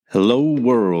Hello,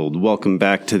 world. Welcome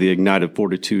back to the Ignited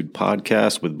Fortitude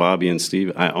podcast with Bobby and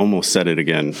Steve. I almost said it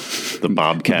again, the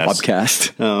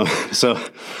Bobcast. So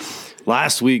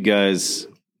last week, guys,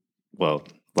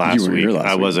 last week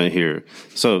I wasn't here.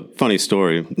 So funny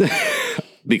story,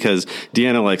 because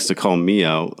Deanna likes to call me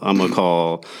out. I'm going to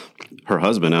call her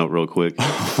husband out real quick.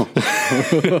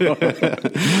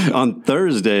 On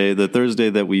Thursday, the Thursday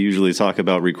that we usually talk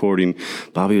about recording,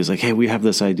 Bobby was like, hey, we have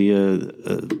this idea,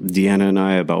 Deanna and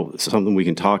I, about something we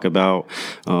can talk about.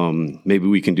 Maybe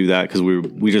we can do that, because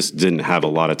we just didn't have a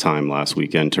lot of time last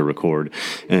weekend to record.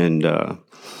 And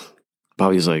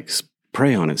Bobby's like,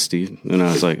 pray on it, Steve. And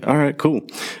I was like, all right, cool.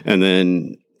 And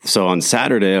then so on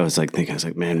Saturday, I was like,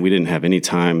 man, we didn't have any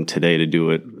time today to do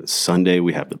it. Sunday,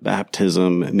 we have the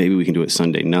baptism. Maybe we can do it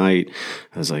Sunday night.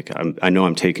 I was like, I know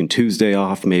I'm taking Tuesday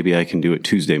off. Maybe I can do it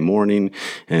Tuesday morning.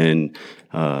 And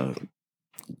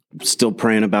still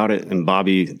praying about it. And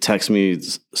Bobby texts me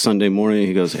Sunday morning.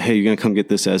 He goes, hey, you going to come get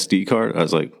this SD card? I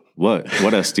was like, what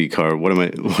SD card? What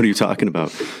are you talking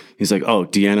about? He's like, oh,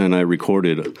 Deanna and I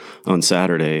recorded on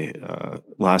Saturday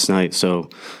last night. So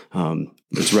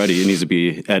it's ready. It needs to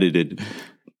be edited.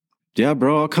 Yeah,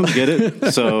 bro, I'll come get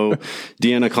it. So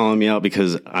Deanna calling me out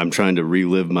because I'm trying to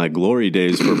relive my glory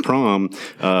days for prom.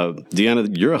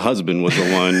 Deanna, your husband was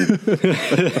the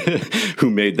one who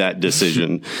made that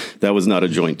decision. That was not a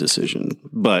joint decision,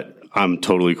 but I'm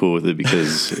totally cool with it,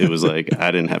 because it was like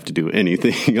I didn't have to do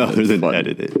anything other than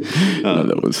edit it.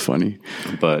 That was funny.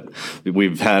 But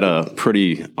we've had a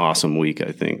pretty awesome week,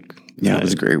 I think. Yeah, it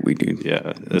was a great week, dude.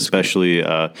 Yeah, especially.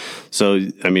 So,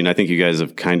 I mean, I think you guys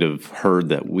have kind of heard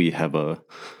that we have a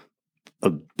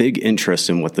big interest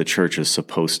in what the church is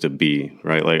supposed to be,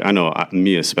 right? Like, I know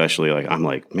me especially, like, I'm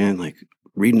like, man, like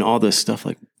reading all this stuff,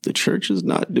 like the church is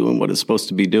not doing what it's supposed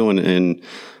to be doing. And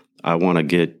I want to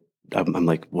get, I'm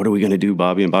like, what are we going to do,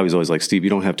 Bobby? And Bobby's always like, Steve, you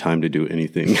don't have time to do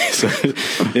anything. So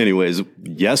anyways,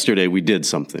 yesterday we did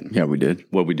something. Yeah, we did.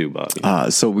 What'd we do,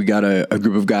 Bobby? So we got a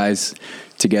group of guys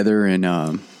together,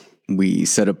 and we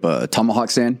set up a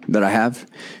tomahawk stand that I have,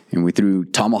 and we threw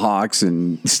tomahawks,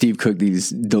 and Steve cooked these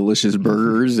delicious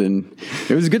burgers, and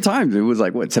it was a good time. It was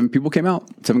like, 7 people came out?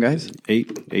 7 guys?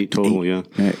 Eight total, yeah.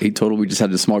 8 total. We just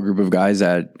had a small group of guys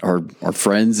that are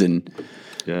friends, and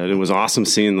yeah, it was awesome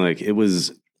seeing, like,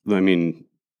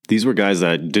 these were guys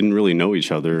that didn't really know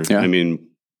each other. Yeah. I mean,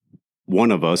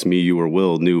 one of us, me, you, or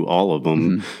Will, knew all of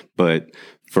them, mm-hmm. But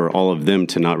for all of them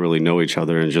to not really know each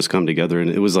other and just come together,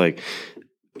 and it was like,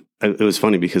 it was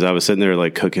funny because I was sitting there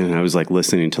like cooking, and I was like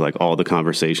listening to like all the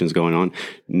conversations going on.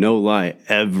 No lie,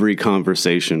 every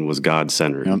conversation was God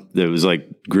centered. Yep. There was like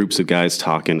groups of guys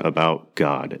talking about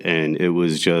God, and it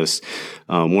was just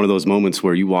one of those moments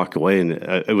where you walk away, and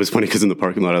it was funny because in the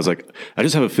parking lot I was like, I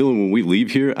just have a feeling when we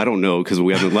leave here, I don't know because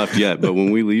we haven't left yet, but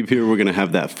when we leave here, we're gonna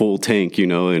have that full tank,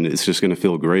 and it's just gonna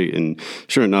feel great. And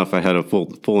sure enough, I had a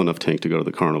full enough tank to go to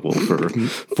the carnival for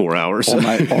 4 hours, all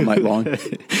night long.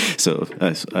 So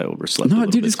I overslept. No,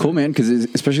 dude, it's cool, man. Because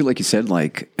especially like you said,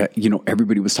 like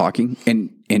everybody was talking, and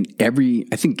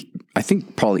I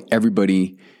think probably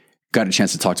everybody got a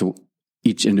chance to talk to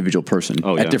each individual person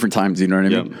at different times. You know what I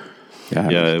mean?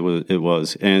 Yeah, it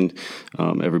was, and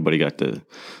everybody got to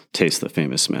taste the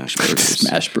famous smash burgers.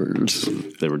 Smash burgers,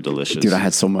 they were delicious, dude. I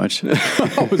had so much.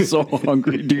 I was so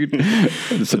hungry, dude.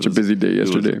 It was such a busy day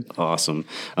yesterday. Awesome,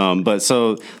 but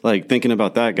so like thinking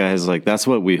about that, guys, like that's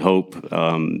what we hope.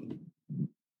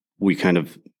 We kind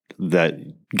of, that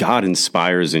God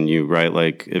inspires in you, right?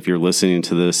 Like if you're listening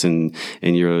to this and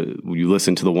you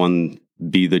listen to the one,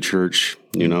 Be the Church,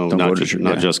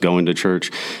 not just going to church,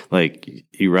 like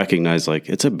you recognize like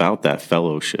it's about that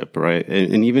fellowship, right?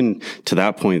 And even to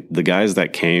that point, the guys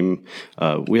that came,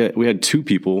 we had 2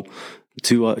 people.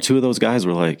 Two of those guys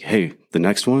were like, hey, the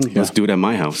next one, let's do it at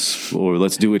my house, or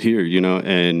let's do it here,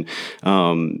 and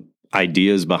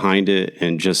ideas behind it,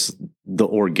 and just the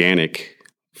organic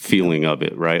feeling of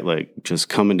it, right? Like just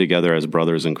coming together as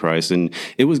brothers in Christ. And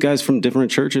it was guys from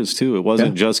different churches too. It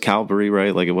wasn't just Calvary,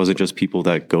 right? Like it wasn't just people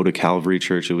that go to Calvary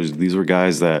Church. These were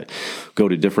guys that go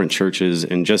to different churches,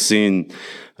 and just seeing,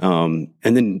 and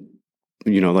then,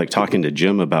 like talking to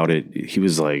Jim about it,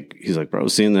 he's like, bro,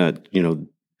 seeing that,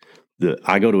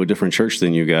 I go to a different church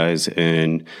than you guys,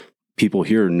 and people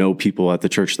here know people at the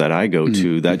church that I go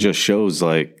to. That just shows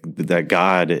like that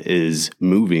God is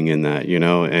moving in that,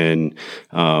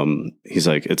 and he's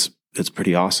like, it's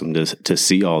pretty awesome to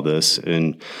see all this.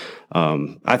 And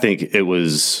I think it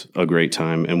was a great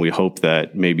time, and we hope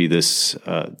that maybe this,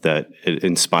 that it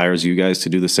inspires you guys to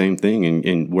do the same thing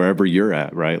in wherever you're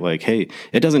at, right? Like, hey,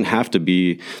 it doesn't have to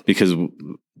be, because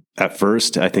at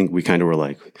first I think we kind of were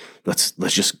like, let's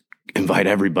just invite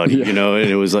everybody, you know, and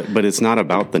it was like, but it's not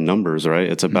about the numbers, right?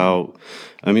 It's about,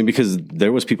 I mean, because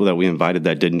there was people that we invited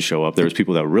that didn't show up. There was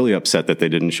people that were really upset that they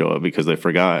didn't show up because they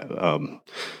forgot.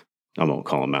 I won't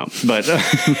call them out, but,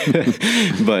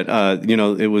 but, you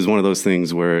know, it was one of those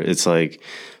things where it's like,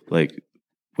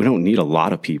 we don't need a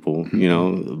lot of people, you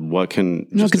know, what can...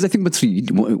 No, because I think once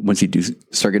you do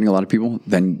start getting a lot of people,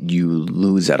 then you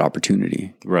lose that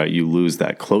opportunity. Right. You lose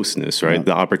that closeness, right? Yeah.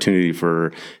 The opportunity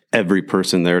for every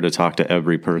person there to talk to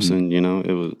every person, you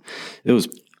know, it was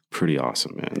pretty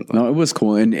awesome, man. No, it was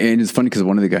cool. And it's funny because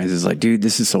one of the guys is like, dude,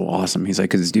 this is so awesome. He's like,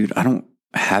 because dude, I don't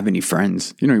have any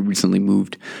friends. You know, he recently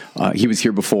moved. He was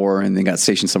here before and then got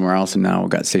stationed somewhere else and now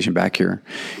got stationed back here,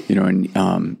 you know,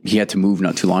 and he had to move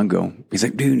not too long ago. He's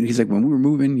like, dude, he's like, when we were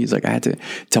moving, he's like, I had to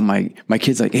tell my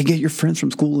kids like, hey, get your friends from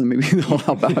school and maybe they'll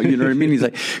help out. You know what I mean? He's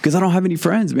like, because I don't have any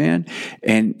friends, man.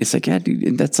 And it's like, yeah, dude.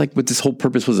 And that's like what this whole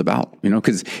purpose was about, you know,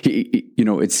 because you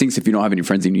know, it stinks if you don't have any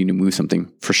friends and you need to move something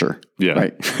for sure. Yeah.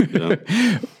 Right.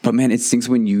 Yeah. But man, it stinks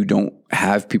when you don't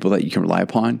have people that you can rely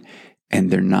upon and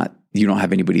you don't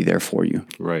have anybody there for you.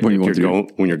 Right. When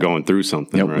you're going through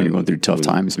something, yep, right? When you're going through tough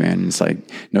times, man. And it's like,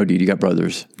 no, dude, you got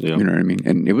brothers. Yep. You know what I mean?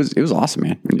 And it was awesome,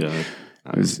 man. Yeah.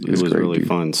 It was great, really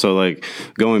fun. So like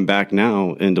going back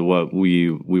now into what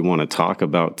we want to talk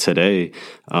about today,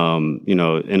 you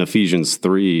know, in Ephesians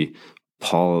 3,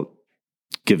 Paul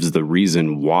gives the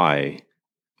reason why,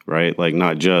 right? Like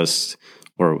not just,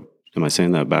 or am I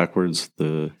saying that backwards?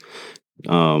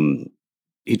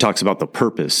 He talks about the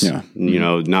purpose, you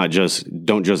know,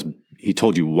 he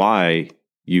told you why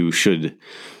you should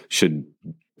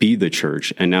be the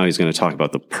church. And now he's going to talk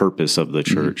about the purpose of the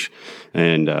church.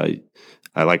 And,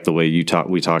 I like the way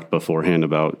we talked beforehand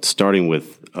about starting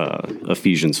with,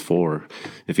 Ephesians 4,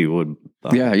 if you would.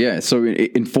 Yeah. So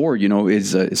in 4, you know,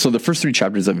 so the first 3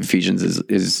 chapters of Ephesians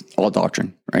is all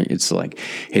doctrine, right? It's like,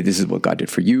 hey, this is what God did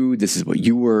for you. This is what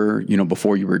you were, you know,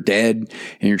 before you were dead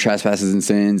and your trespasses and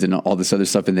sins and all this other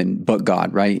stuff. And then, but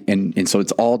God, right? And so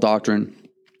it's all doctrine.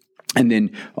 And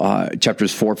then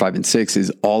chapters 4, 5, and 6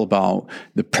 is all about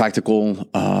the practical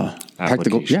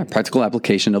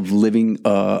application of living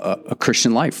a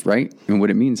Christian life, right? And what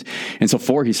it means. And so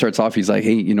 4, he starts off, he's like,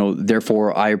 hey, you know,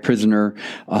 therefore I, a prisoner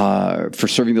for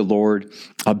serving the Lord,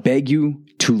 beg you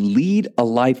to lead a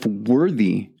life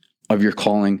worthy of your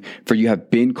calling, for you have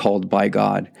been called by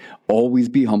God. Always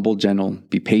be humble, gentle,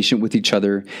 be patient with each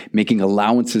other, making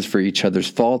allowances for each other's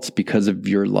faults because of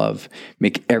your love.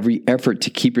 Make every effort to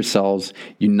keep yourselves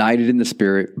united in the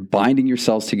Spirit, binding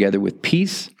yourselves together with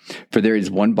peace. For there is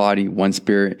one body, one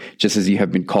Spirit, just as you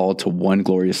have been called to one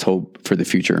glorious hope for the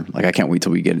future. Like, I can't wait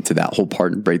till we get into that whole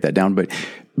part and break that down.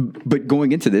 But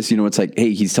going into this, you know, it's like,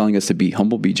 hey, he's telling us to be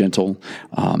humble, be gentle,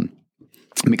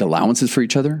 make allowances for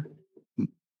each other.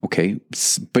 Okay.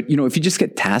 But, you know, if you just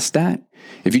get tasked that,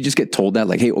 if you just get told that,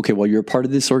 like, hey, okay, well, you're a part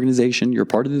of this organization, you're a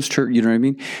part of this church, you know what I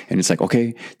mean? And it's like,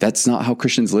 okay, that's not how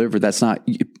Christians live, or that's not,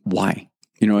 why?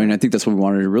 You know, and I think that's what we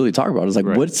wanted to really talk about. Is like,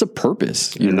 what's the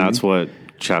purpose? And that's what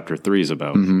chapter 3 is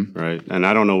about, right? And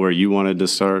I don't know where you wanted to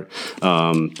start,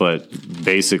 but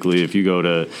basically, if you go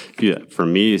to, for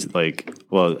me, like,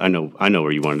 well, I know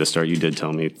where you wanted to start. You did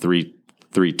tell me 3:10.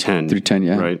 3:10,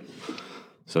 yeah. Right?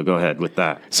 So go ahead with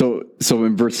that. So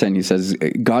in verse 10, he says,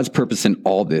 God's purpose in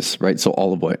all this, right? So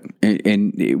all of what?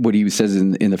 And what he says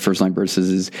in the first 9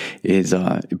 verses is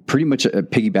pretty much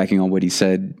piggybacking on what he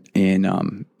said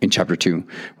in chapter 2,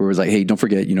 where it was like, hey, don't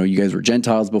forget, you know, you guys were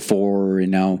Gentiles before,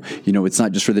 and now, you know, it's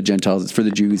not just for the Gentiles, it's for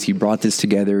the Jews. He brought this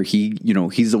together. He, you know,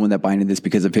 he's the one that binded this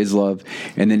because of his love.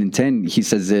 And then in 10, he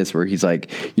says this, where he's like,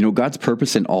 you know, God's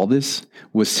purpose in all this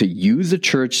was to use the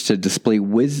church to display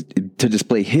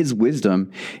his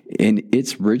wisdom in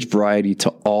its rich variety to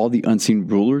all the unseen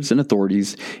rulers and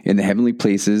authorities in the heavenly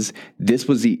places. This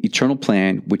was the eternal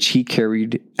plan which he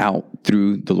carried out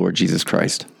through the Lord Jesus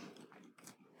Christ.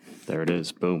 There it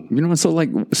is. Boom. You know, so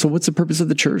what's the purpose of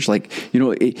the church? Like, you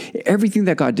know, everything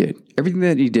that God did, everything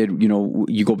that he did, you know,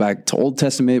 you go back to Old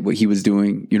Testament, what he was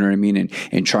doing, you know what I mean?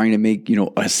 And trying to make, you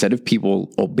know, a set of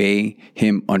people obey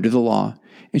him under the law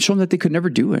and show them that they could never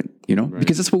do it, you know,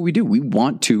 because that's what we do. We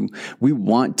want to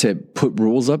put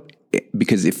rules up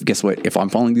because guess what? If I'm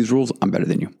following these rules, I'm better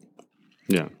than you.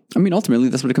 Yeah. I mean, ultimately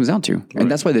that's what it comes down to. Right.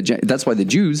 And that's why the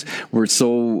Jews were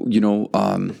so, you know,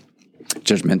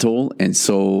 judgmental and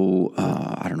so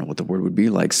I don't know what the word would be,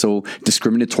 like so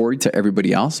discriminatory to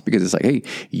everybody else, because it's like, hey,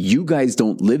 you guys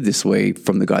don't live this way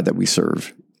from the God that we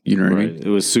serve. You know what I mean? It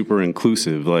was super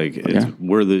inclusive. Like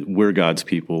we're God's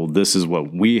people. This is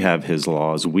what we have his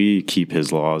laws. We keep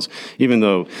his laws. Even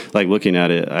though, like, looking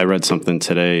at it, I read something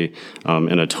today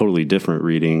in a totally different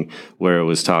reading where it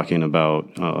was talking about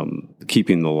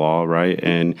keeping the law, right?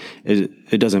 And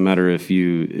it doesn't matter if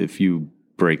you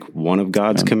break one of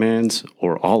God's commands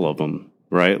or all of them,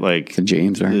 right? Like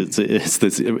James, right? It's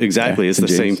this exactly. It's the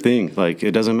same thing. Like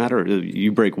it doesn't matter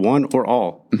you break one or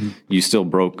all, you still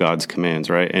broke God's commands,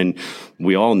 right? And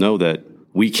we all know that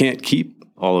we can't keep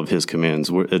all of His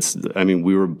commands.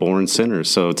 We were born sinners,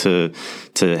 so to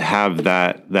have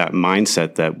that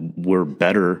mindset that we're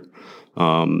better.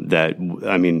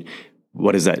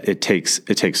 What is that? It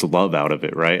takes love out of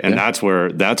it, right? And that's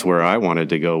where I wanted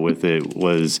to go with it,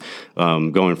 was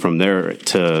going from there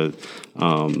to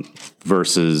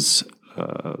verses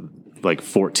like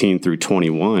 14 through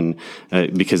 21,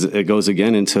 because it goes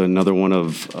again into another one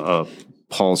of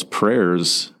Paul's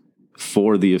prayers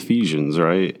for the Ephesians,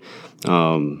 right?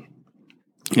 And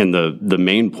the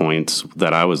main points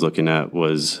that I was looking at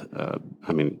was,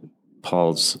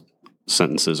 Paul's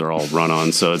sentences are all run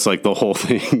on, so it's like the whole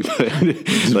thing.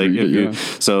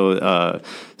 So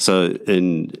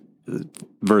in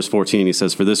verse 14, he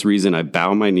says, "For this reason I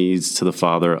bow my knees to the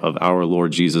Father of our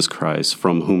Lord Jesus Christ,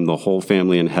 from whom the whole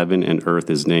family in heaven and earth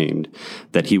is named,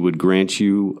 that He would grant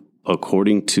you,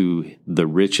 according to the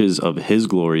riches of His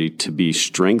glory, to be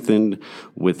strengthened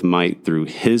with might through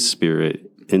His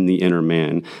Spirit in the inner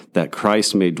man, that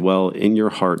Christ may dwell in your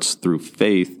hearts through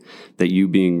faith, that you,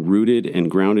 being rooted and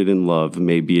grounded in love,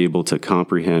 may be able to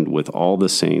comprehend with all the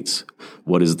saints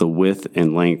what is the width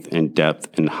and length and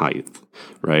depth and height,"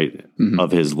 right,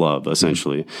 of His love,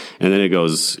 essentially. And then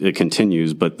it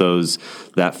continues, but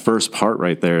that first part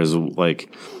right there is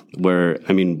like where,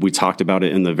 we talked about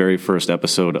it in the very first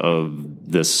episode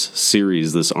of this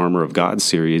series, this Armor of God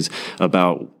series,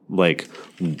 about like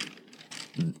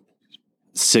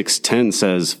 6:10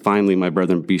 says, "Finally, my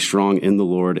brethren, be strong in the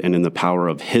Lord and in the power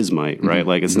of His might," right?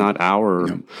 Like it's not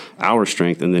our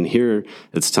strength. And then here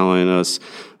it's telling us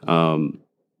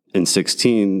in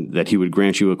 16 that He would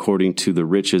grant you, according to the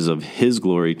riches of His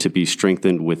glory, to be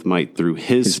strengthened with might through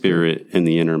His Spirit in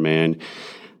the inner man,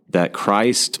 that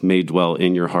Christ may dwell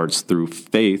in your hearts through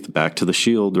faith, back to the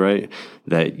shield, right?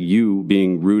 That you,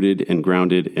 being rooted and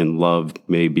grounded in love,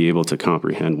 may be able to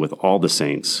comprehend with all the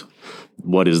saints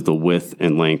what is the width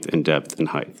and length and depth and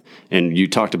height. And you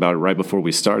talked about it right before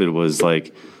we started, was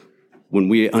like, when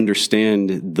we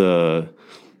understand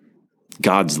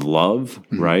God's love,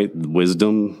 right?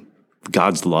 Wisdom,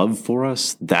 God's love for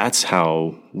us, that's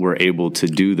how we're able to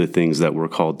do the things that we're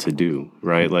called to do,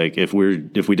 right? Like if we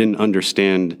didn't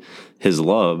understand His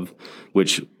love,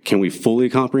 which, can we fully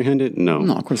comprehend it? No,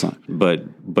 of course not. But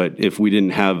if we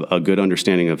didn't have a good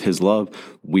understanding of His love,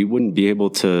 we wouldn't be able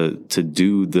to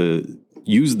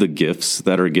use the gifts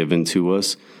that are given to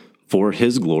us for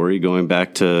His glory, going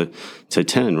back to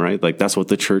 10, right? Like that's what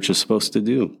the church is supposed to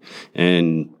do.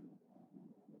 And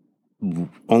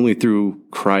only through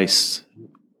Christ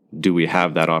do we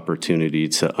have that opportunity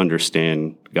to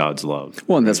understand God's love.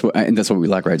 Well, and that's what we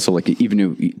lack, right? So like,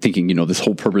 even thinking, this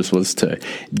whole purpose was to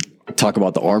talk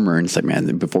about the armor, and it's like,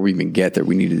 man, before we even get there,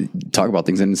 we need to talk about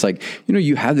things. And it's like,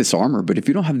 you have this armor, but if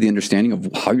you don't have the understanding of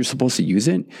how you're supposed to use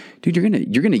it, dude,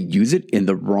 you're gonna use it in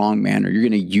the wrong manner. You're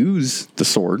gonna use the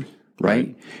sword,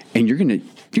 right? And you're gonna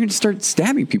start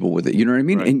stabbing people with it. You know what I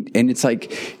mean? Right. And it's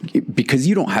like, because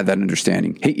you don't have that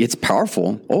understanding. Hey, it's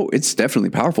powerful. Oh, it's definitely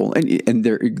powerful. And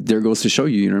there goes to show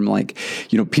you, I'm like,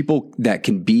 people that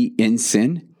can be in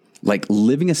sin, like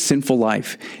living a sinful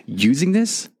life, using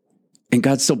this, and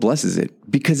God still blesses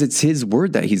it because it's His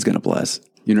word that He's going to bless.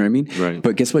 You know what I mean? Right.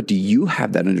 But guess what? Do you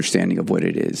have that understanding of what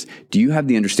it is? Do you have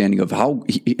the understanding of how,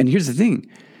 and here's the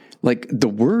thing, like the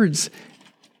words,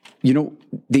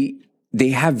 they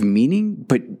have meaning,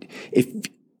 but if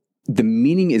the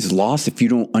meaning is lost, if you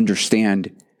don't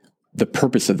understand the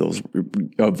purpose of those,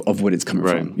 of what it's coming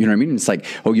from, you know what I mean? It's like,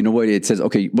 oh, you know what? It says,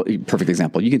 okay, perfect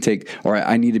example. You can take, all right,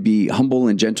 I need to be humble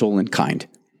and gentle and kind.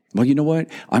 Well, you know what?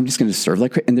 I'm just going to serve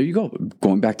like, and there you go.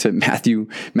 Going back to Matthew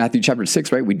chapter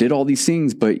 6, right? We did all these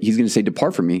things, but He's going to say,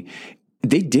 depart from me.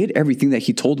 They did everything that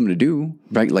He told them to do,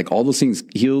 right? Like all those things,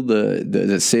 heal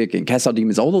the sick and cast out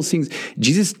demons, all those things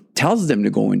Jesus tells them to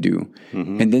go and do.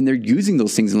 And then they're using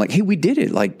those things and like, hey, we did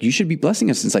it. Like, you should be blessing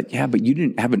us. And it's like, yeah, but you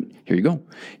didn't have here you go.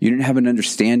 You didn't have an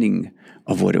understanding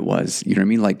of what it was. You know what I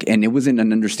mean? Like, and it wasn't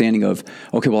an understanding of,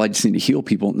 okay, well, I just need to heal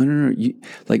people. No.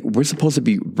 Like, we're supposed to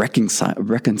be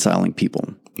reconciling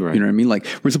people. Right. You know what I mean? Like,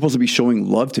 we're supposed to be showing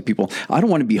love to people. I don't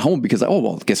want to be humble because, oh,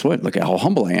 well, guess what? Look at how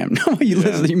humble I am. You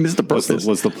missed the purpose.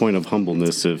 What's the point of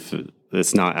humbleness if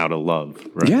it's not out of love?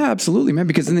 Right? Yeah, absolutely, man.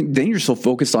 Because then you're so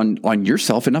focused on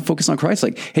yourself and not focused on Christ.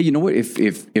 Like, hey, you know what?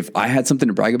 If I had something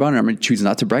to brag about and I'm going to choose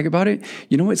not to brag about it,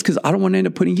 you know what? It's because I don't want to end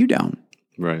up putting you down.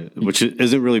 Right. Which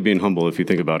isn't really being humble if you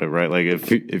think about it, right? Like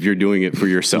if you're doing it for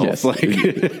yourself, Yes, like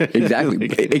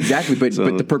exactly.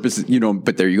 But the purpose,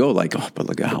 but there you go. Like, oh, but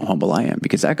look at how humble I am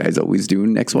because that guy's always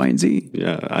doing X, Y, and Z.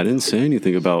 Yeah. I didn't say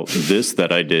anything about this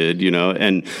that I did,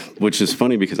 and which is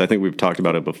funny because I think we've talked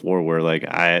about it before where like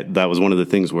that was one of the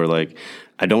things where like,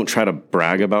 I don't try to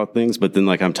brag about things, but then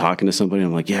like I'm talking to somebody,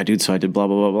 I'm like, yeah, dude, so I did blah,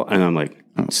 blah, blah, blah. And I'm like,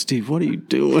 oh, Steve, what are you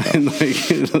doing?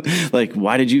 like,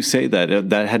 why did you say that?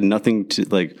 That had nothing to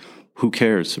like, who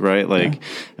cares, right? Like,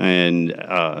 and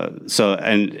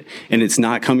it's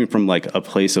not coming from like a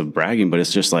place of bragging, but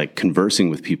it's just like conversing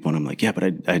with people. And I'm like, yeah, but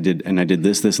I did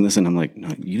this, this, and this. And I'm like, no,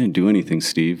 you didn't do anything,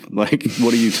 Steve. Like,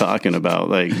 what are you talking about?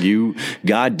 Like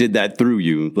God did that through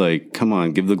you. Like, come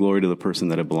on, give the glory to the person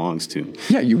that it belongs to.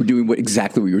 Yeah. You were doing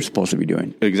exactly what you were supposed to be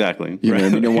doing. Exactly. You know what I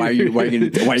mean? And why are you going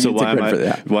to take credit for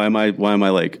that? Why am I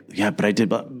like, yeah, but I did,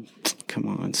 but come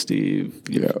on, Steve,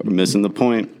 you're missing the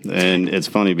point. And it's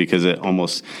funny because it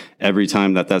almost every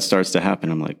time that starts to happen,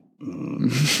 I'm like,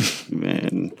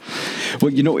 man.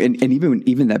 Well, and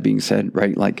even that being said,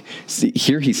 right? Like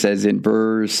here he says in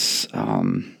verse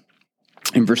 12,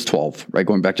 right?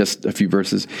 Going back just a few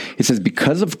verses, it says,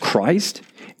 because of Christ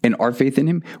and our faith in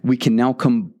him, we can now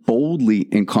come boldly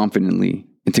and confidently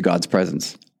into God's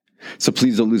presence. So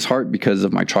please don't lose heart because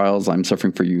of my trials. I'm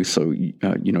suffering for you. So,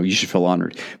 you should feel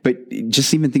honored. But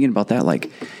just even thinking about that, like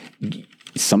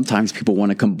sometimes people want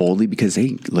to come boldly because,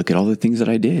 hey, look at all the things that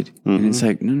I did. Mm-hmm. And it's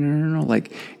like, no.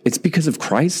 Like it's because of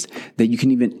Christ that you can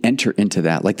even enter into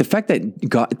that. Like the fact that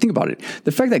God, think about it.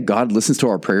 The fact that God listens to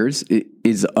our prayers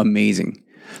is amazing.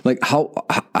 Like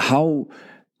how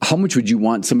much would you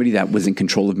want somebody that was in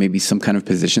control of maybe some kind of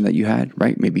position that you had,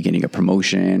 right? Maybe getting a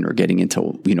promotion or getting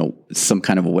into, some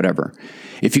kind of a whatever.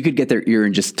 If you could get their ear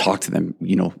and just talk to them,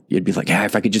 you'd be like, yeah,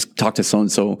 if I could just talk to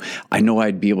so-and-so, I know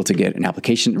I'd be able to get an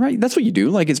application, right? That's what you do.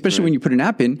 Like, especially when you put an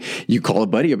app in, you call a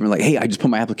buddy up and like, hey, I just put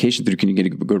my application through. Can you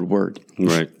go to Word?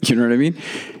 Right. You know what I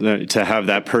mean? To have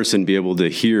that person be able to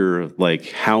hear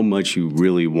like how much you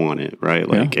really want it, right?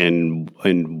 Like, and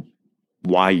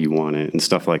why you want it and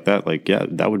stuff like that. Like, yeah,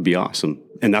 that would be awesome.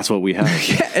 And that's what we have.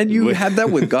 Yeah, and you have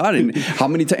that with God. And how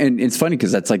many times, and it's funny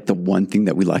because that's like the one thing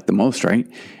that we like the most, right?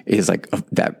 Is like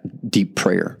that deep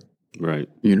prayer. Right.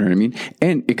 You know what I mean?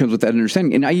 And it comes with that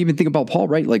understanding. And I even think about Paul,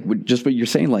 right? Like just what you're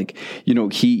saying, like,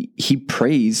 he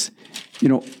prays,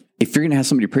 if you're going to have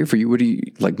somebody pray for you, what do you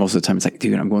like? Most of the time it's like,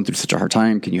 dude, I'm going through such a hard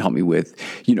time. Can you help me with,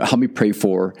 help me pray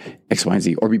for X, Y, and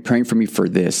Z, or be praying for me for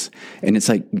this. And it's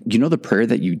like, the prayer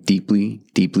that you deeply,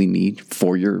 deeply need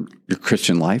for your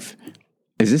Christian life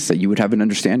is this, that you would have an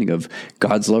understanding of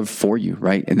God's love for you,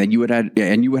 right? And then you would have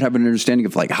an understanding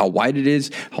of like how wide it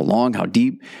is, how long, how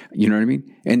deep, you know what I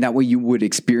mean? And that way you would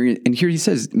experience, and here he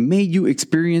says, may you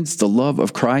experience the love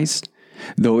of Christ,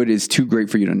 though it is too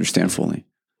great for you to understand fully.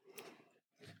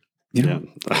 Yeah.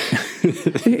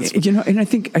 And I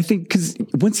think because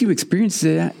once you experience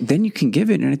that, then you can give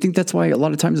it. And I think that's why a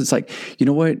lot of times it's like,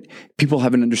 people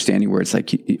have an understanding where it's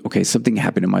like, okay, something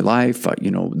happened in my life.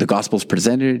 The gospel's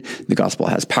presented, the gospel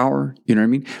has power, you know what I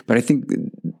mean? But I think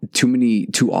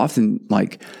too often,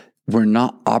 like we're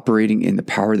not operating in the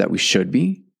power that we should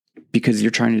be because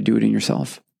you're trying to do it in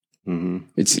yourself.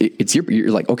 Mm-hmm.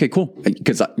 You're like, okay, cool.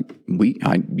 Because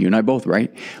you and I both,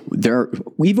 right?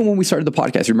 Even when we started the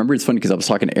podcast, remember, it's funny because I was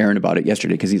talking to Aaron about it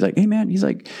yesterday because he's like, hey man, he's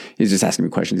just asking me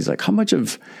questions. He's like, how much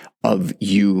of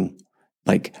you,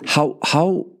 like how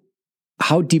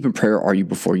deep in prayer are you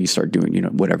before you start doing,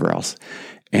 whatever else?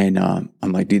 And I'm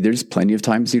like, dude, there's plenty of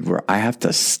times, dude, where I have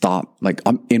to stop. Like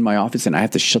I'm in my office and I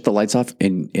have to shut the lights off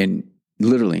and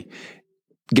literally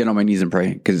get on my knees and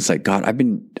pray. Cause it's like, God,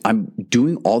 I'm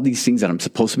doing all these things that I'm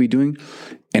supposed to be doing.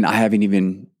 And I haven't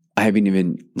even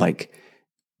like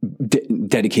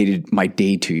dedicated my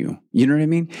day to you. You know what I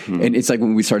mean? Mm-hmm. And it's like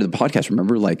when we started the podcast,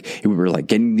 remember, like we were like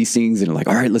getting these things and like,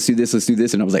 all right, let's do this.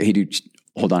 And I was like, hey dude,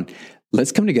 hold on.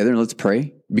 Let's come together and let's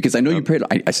pray. Because I know you prayed.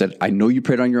 I said, I know you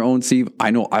prayed on your own, Steve. I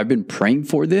know I've been praying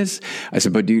for this. I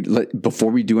said, but dude,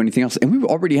 before we do anything else, and we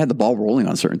already had the ball rolling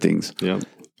on certain things. Yeah.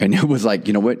 And it was like,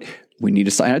 you know what? We need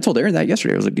to sign. I told Aaron that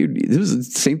yesterday. I was like, dude, this was the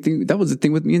same thing. That was the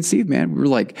thing with me and Steve, man. We were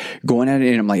like going at it.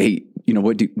 And I'm like, hey, you know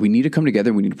what, dude? We need to come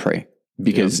together. We need to pray.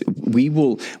 Because we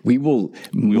will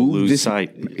move this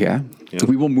sight. Yeah.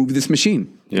 We will move this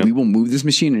machine. Yeah. We will move this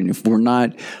machine. And if we're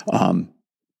not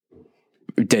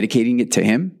dedicating it to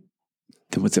him,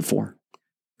 then what's it for?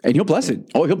 And he'll bless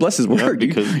it. Oh, he'll bless his word.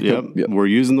 Because we're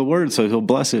using the word, so he'll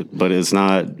bless it. But it's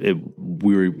not.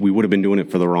 We would have been doing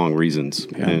it for the wrong reasons.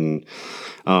 Yeah.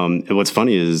 And what's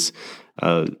funny is,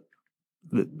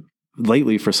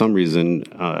 lately, for some reason,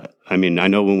 I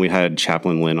know when we had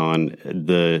Chaplain Lynn on,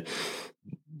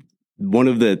 one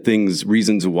of the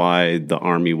reasons why the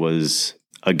Army was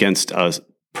against us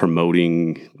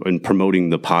promoting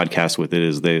the podcast with it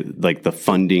is the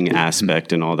funding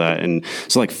aspect and all that. And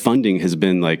so like funding has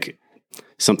been like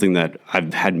something that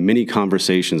I've had many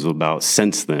conversations about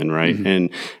since then, right?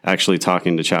 And actually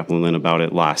talking to Chaplain Lynn about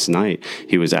it last night,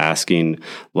 he was asking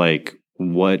like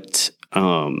what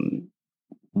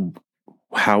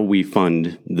how we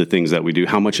fund the things that we do,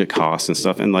 how much it costs and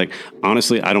stuff. And like,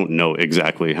 honestly, I don't know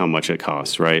exactly how much it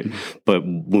costs, right? But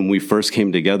when we first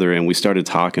came together and we started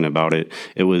talking about it,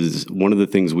 it was one of the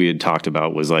things we had talked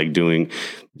about was like doing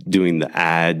the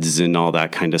ads and all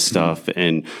that kind of stuff.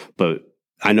 But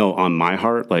I know on my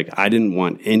heart, like I didn't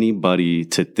want anybody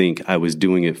to think I was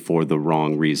doing it for the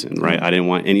wrong reason, right? I didn't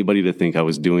want anybody to think I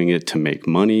was doing it to make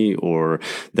money or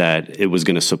that it was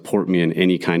going to support me in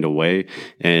any kind of way.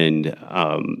 And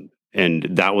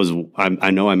that was, I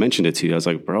know I mentioned it to you. I was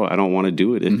like, bro, I don't want to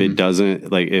do it. If it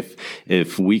doesn't, like,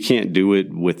 if we can't do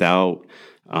it without,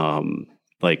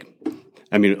 like,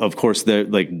 I mean, of course,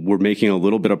 we're making a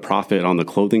little bit of profit on the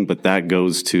clothing, but that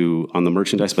goes on the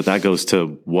merchandise, but that goes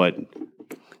to what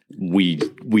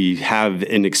we have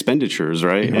in expenditures,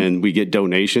 right? And we get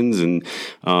donations and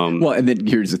well, and then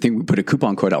here's the thing: we put a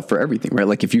coupon code out for everything, right?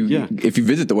 Like if you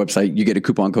visit the website, you get a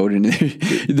coupon code,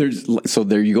 and so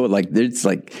there you go. Like there's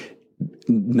like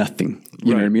nothing.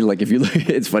 You know what I mean? Like if you look,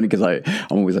 it's funny because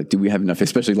I'm always like, do we have enough?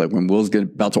 Especially like when Will's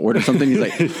about to order something, he's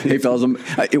like, hey fellas,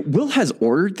 Will has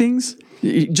ordered things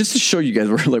just to show you guys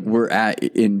where we're at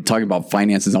in talking about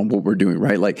finances on what we're doing,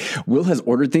 right? Like Will has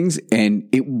ordered things and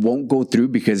it won't go through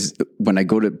because when I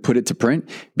go to put it to print,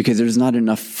 because there's not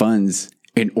enough funds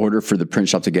in order for the print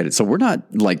shop to get it. So we're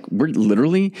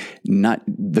literally not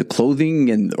the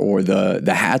clothing or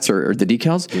the hats or the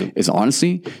decals is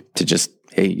honestly to just,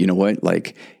 hey, you know what?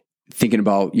 Like thinking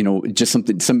about, just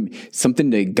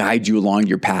something to guide you along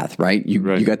your path, right?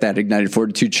 You got that Ignited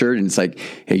Fortitude shirt and it's like,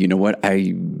 hey, you know what?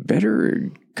 I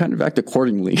better kind of act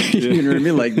accordingly. You know what I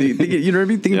mean? Like, you know what I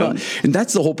mean? Think about, and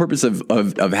that's the whole purpose of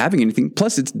having anything.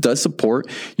 Plus it does support,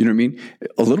 you know what I mean?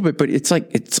 A little bit, but it's like,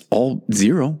 it's all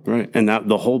zero. Right. And that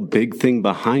the whole big thing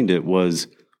behind it was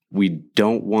we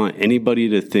don't want anybody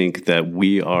to think that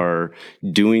we are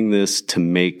doing this to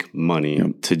make money,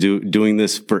 doing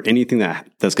this for anything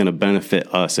that's going to benefit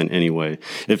us in any way.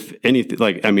 If anything,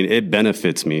 it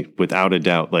benefits me without a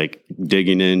doubt. Like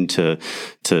digging in to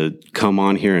come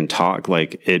on here and talk,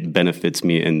 like it benefits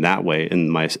me in that way,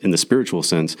 in the spiritual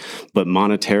sense. But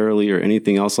monetarily or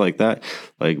anything else like that,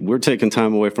 like we're taking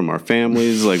time away from our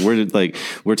families, like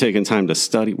we're taking time to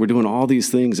study. We're doing all these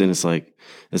things, and it's like.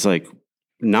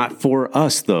 Not for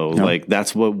us though. No. Like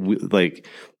that's what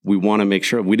we want to make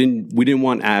sure we didn't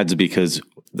want ads because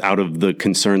out of the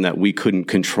concern that we couldn't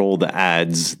control the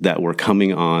ads that were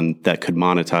coming on that could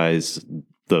monetize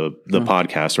the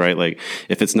podcast, right? Like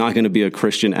if it's not going to be a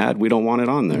Christian ad, we don't want it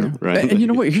on there, right? And you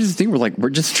know what? Here's the thing: we're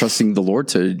just trusting the Lord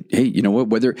to, hey, you know what?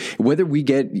 Whether we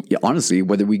get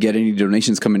any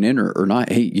donations coming in or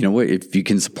not, hey, you know what? If you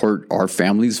can support our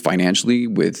families financially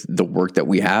with the work that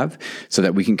we have, so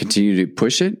that we can continue to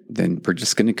push it, then we're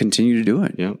just going to continue to do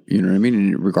it. Yeah, you know what I mean?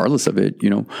 And regardless of it,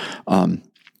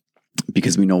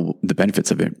 because we know the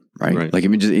benefits of it, right? Like, I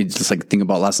mean, it's just like think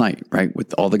about last night, right?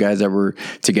 With all the guys that were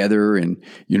together and,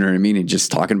 you know what I mean? And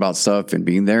just talking about stuff and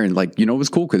being there. And like, it was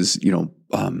cool because,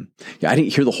 I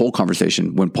didn't hear the whole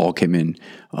conversation when Paul came in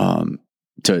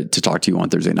to talk to you on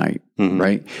Thursday night,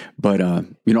 right? But,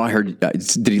 I heard,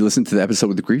 did he listen to the episode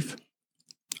with the grief?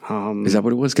 Is that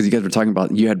what it was? Because you guys were talking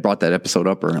about, you had brought that episode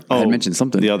up or I had mentioned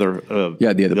something. The other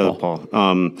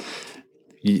Paul.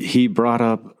 He brought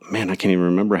up, man, I can't even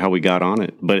remember how we got on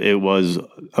it, but it was,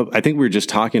 I think we were just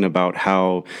talking about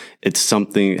how the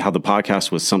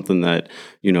podcast was something that,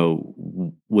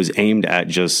 was aimed at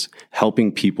just helping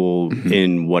people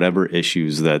in whatever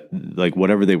issues that, like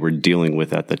whatever they were dealing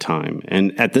with at the time.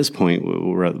 And at this point,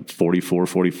 we're at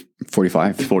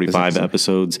 45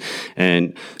 episodes.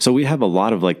 And so we have a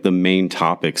lot of like the main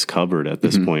topics covered at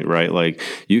this point, right? Like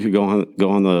you could go on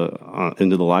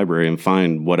into the library and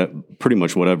find pretty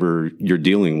much whatever you're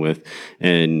dealing with.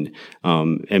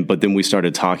 But then we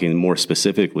started talking more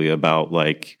specifically about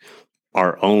like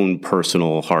our own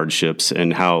personal hardships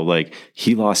and how like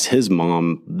he lost his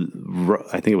mom.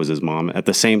 I think it was his mom at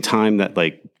the same time that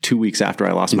like 2 weeks after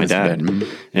I lost my dad.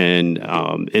 And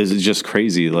it was just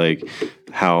crazy. Like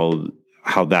how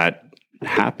that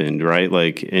happened. Right.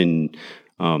 Like, and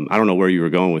I don't know where you were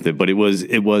going with it, but it was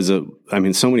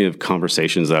so many of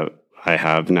conversations that I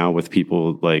have now with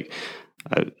people, like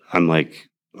I'm like,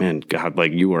 man, God,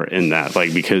 like you are in that,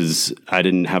 like, because I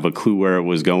didn't have a clue where it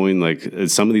was going. Like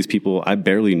some of these people, I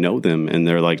barely know them, and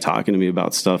they're like talking to me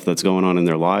about stuff that's going on in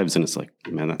their lives. And it's like,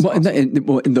 man, that's awesome. And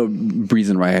the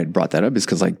reason why I had brought that up is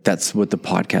because like, that's what the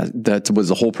podcast, that was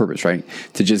the whole purpose, right?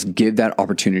 To just give that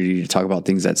opportunity to talk about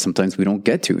things that sometimes we don't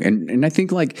get to. And I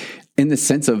think like in the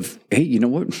sense of, hey, you know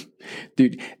what,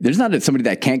 dude, there's not somebody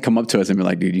that can't come up to us and be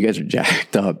like, dude, you guys are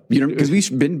jacked up, you know, because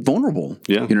we've been vulnerable.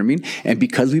 Yeah. You know what I mean? And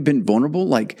because we've been vulnerable,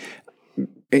 like,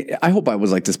 I hope I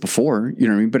was like this before, you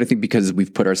know what I mean? But I think because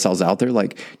we've put ourselves out there,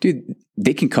 like, dude,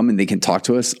 they can come and they can talk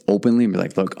to us openly and be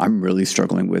like, look, I'm really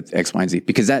struggling with X, Y, and Z,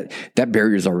 because that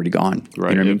barrier is already gone.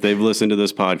 Right. You know what if I mean? they've listened to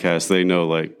this podcast, they know,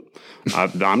 like,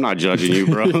 I'm not judging you,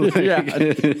 bro. Like,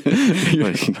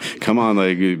 like, come on,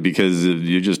 like, because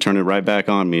you just turn it right back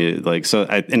on me. Like, so,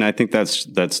 I think that's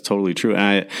totally true.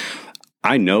 And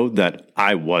I know that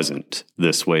I wasn't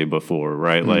this way before,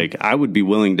 right? Mm-hmm. Like, I would be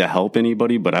willing to help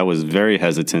anybody, but I was very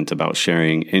hesitant about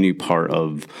sharing any part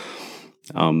of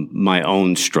my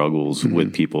own struggles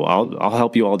with people. I'll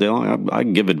help you all day long. I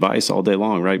can give advice all day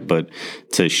long, right? But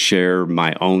to share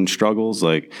my own struggles,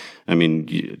 like, I mean,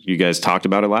 you guys talked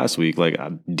about it last week. Like,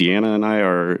 Deanna and I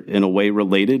are in a way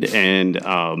related, and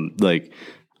like,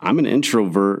 I'm an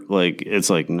introvert. Like, it's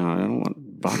like, no,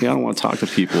 Bobby, I don't want to talk to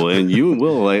people, and you and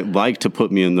Will like to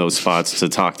put me in those spots to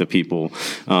talk to people.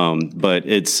 But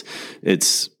it's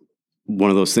one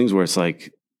of those things where it's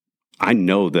like, I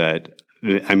know that.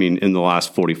 I mean, in the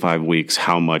last 45 weeks,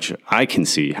 how much I can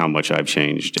see how much I've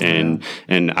changed. And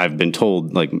I've been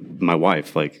told, like, my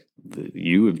wife, like,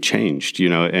 you have changed, you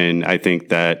know, and I think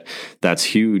that that's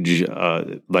huge.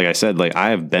 Like I said, like,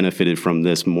 I have benefited from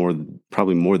this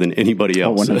probably more than anybody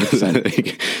else.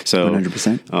 100%. So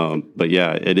 100%. But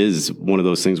yeah, it is one of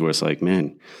those things where it's like,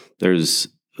 man, there's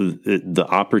the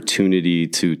opportunity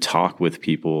to talk with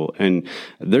people, and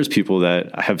there's people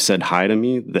that have said hi to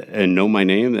me and know my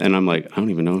name, and I'm like, I don't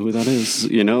even know who that is,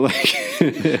 you know, like,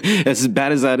 as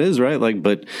bad as that is, right? Like,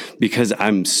 but because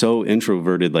I'm so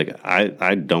introverted, like,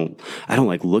 I don't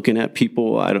like looking at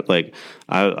people. I don't like,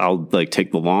 I'll like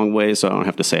take the long way so I don't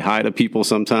have to say hi to people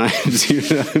sometimes, you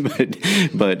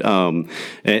know?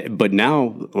 But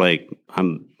now, like,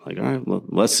 I'm like, all right, well,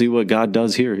 let's see what God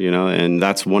does here, you know? And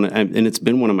that's and it's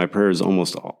been one of my prayers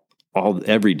almost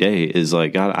every day is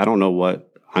like, God, I don't know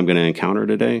what I'm going to encounter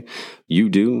today. You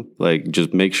do. Like,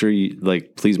 just make sure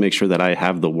please make sure that I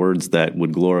have the words that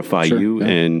would glorify you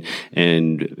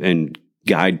and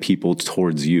guide people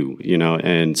towards you, you know?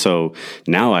 And so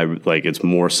now it's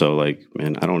more so like,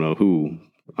 man, I don't know who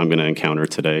I'm going to encounter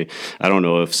today. I don't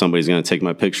know if somebody's going to take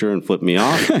my picture and flip me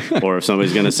off, or if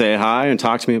somebody's going to say hi and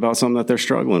talk to me about something that they're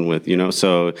struggling with, you know?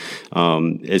 So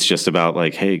it's just about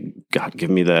like, hey, God, give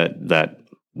me that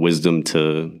wisdom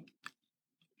to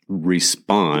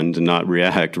respond, not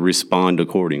react, respond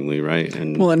accordingly, right?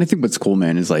 And I think what's cool,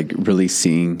 man, is like really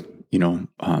seeing, you know,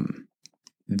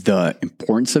 the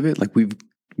importance of it. Like, we've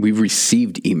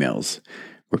received emails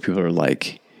where people are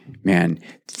like, man,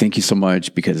 thank you so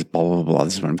much, because blah, blah, blah,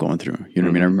 this is what I'm going through. You know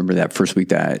what I mean? I remember that first week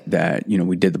that, you know,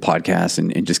 we did the podcast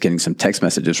and just getting some text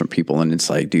messages from people. And it's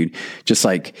like, dude, just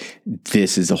like,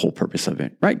 this is the whole purpose of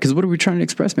it, right? Because what are we trying to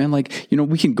express, man? Like, you know,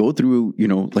 we can go through, you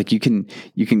know, like we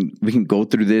can go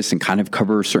through this and kind of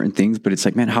cover certain things, but it's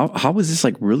like, man, how is this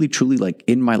like really truly like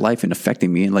in my life and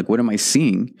affecting me? And like, what am I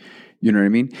seeing? You know what I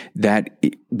mean?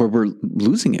 Where we're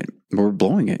losing it, where we're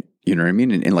blowing it. You know what I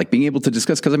mean? And like being able to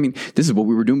discuss, because I mean, this is what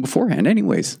we were doing beforehand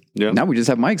anyways. Yeah. Now we just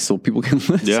have mics so people can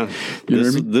listen. Yeah. You know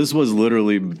what I mean? This was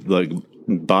literally like,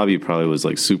 Bobby probably was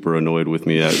like super annoyed with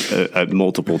me at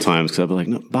multiple times, because I'd be like,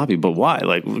 no, Bobby, but why?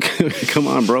 Like, come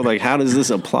on, bro. Like, how does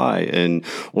this apply? And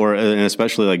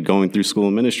especially like going through school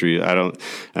of ministry.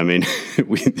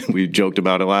 We joked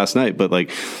about it last night, but like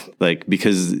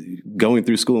because going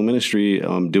through school of ministry,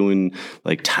 doing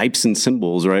like types and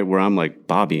symbols, right? Where I'm like,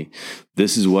 Bobby,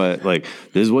 this is what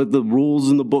the rules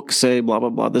in the book say, blah, blah,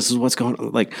 blah. This is what's going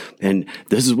on. Like, and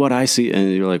this is what I see.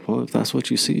 And you're like, well, if that's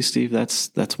what you see, Steve,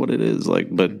 that's what it is. Like,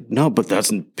 but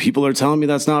people are telling me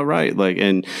that's not right. Like,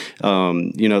 and,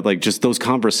 you know, like just those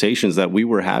conversations that we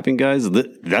were having, guys,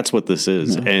 that's what this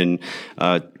is. Yeah. And,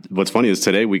 what's funny is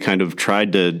today we kind of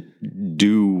tried to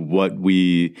do what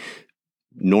we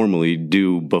normally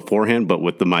do beforehand, but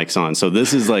with the mics on. So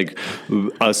this is like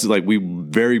us, like we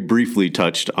very briefly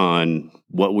touched on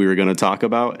what we were going to talk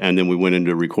about, and then we went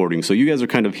into recording. So you guys are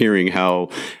kind of hearing how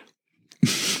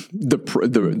the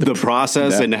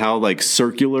process and how like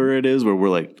circular it is, where we're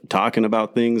like talking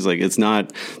about things. Like, it's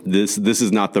not this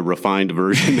is not the refined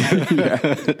version.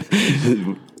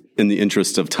 in the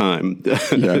interest of time.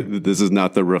 This is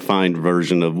not the refined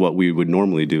version of what we would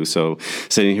normally do. So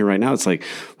sitting here right now, it's like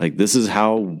this is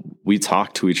how we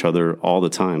talk to each other all the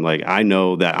time. Like, I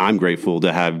know that I'm grateful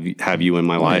to have you in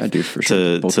my life, dude, for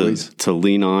sure. to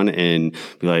lean on and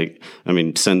be like, I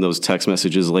mean, send those text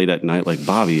messages late at night, like,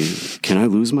 Bobby, can I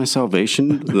lose my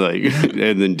salvation? Like,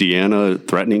 and then Deanna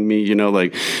threatening me, you know,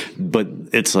 like, but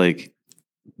it's like,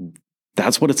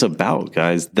 that's what it's about,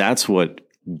 guys. That's what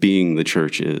being the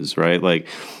church is, right? Like,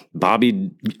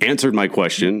 Bobby answered my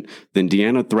question, then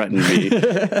Deanna threatened me,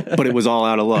 but it was all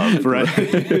out of love, right?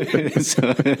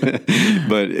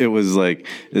 But it was like,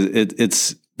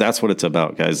 it's that's what it's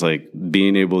about, guys. Like,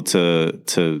 being able to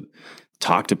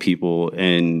talk to people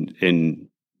and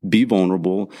be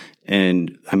vulnerable.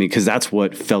 And I mean, because that's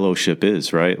what fellowship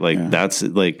is, right? Like, that's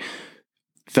like,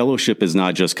 fellowship is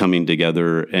not just coming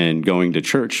together and going to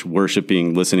church,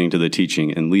 worshiping, listening to the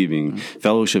teaching, and leaving.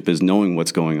 Fellowship is knowing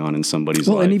what's going on in somebody's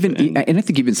life. And I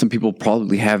think even some people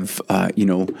probably have,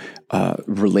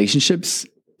 relationships,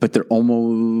 but they're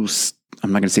almost,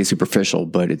 I'm not going to say superficial,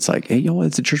 but it's like, hey,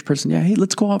 it's a church person. Yeah. Hey,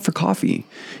 let's go out for coffee.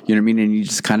 You know what I mean? And you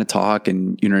just kind of talk,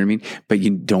 and you know what I mean? But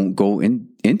you don't go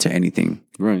into anything.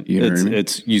 Right. You know what I mean?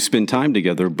 It's you spend time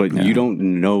together, but you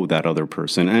don't know that other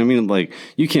person. I mean, like,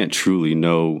 you can't truly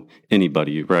know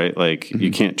anybody, right? Like,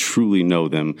 you can't truly know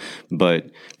them,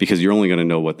 but because you're only going to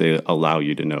know what they allow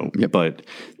you to know. Yep. But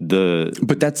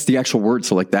that's the actual word.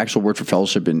 So, like, the actual word for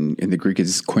fellowship in the Greek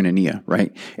is koinonia,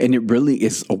 right? And it really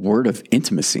is a word of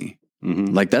intimacy.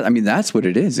 Like that. I mean, that's what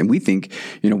it is. And we think,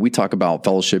 we talk about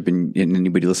fellowship, and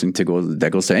anybody listening that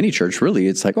goes to any church, really,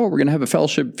 it's like, oh, we're going to have a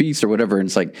fellowship feast or whatever. And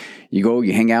it's like, you go,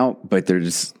 you hang out, but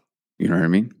there's, you know what I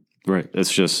mean? Right.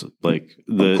 It's just like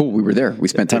cool. We were there. We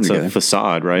spent time together. It's a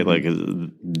facade, right? Like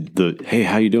hey,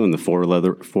 how you doing? The four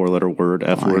letter word,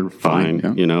 F word, fine.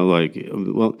 Yeah. You know, like,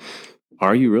 well,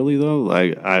 are you really though?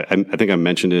 Like, I think I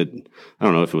mentioned it. I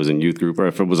don't know if it was in youth group or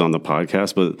if it was on the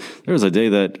podcast, but there was a day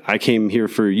that I came here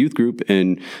for youth group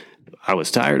and I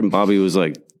was tired, and Bobby was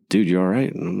like, dude, you all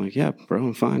right? And I'm like, yeah, bro,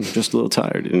 I'm fine. Just a little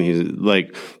tired. And he's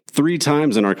like, 3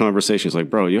 times in our conversation, he's like,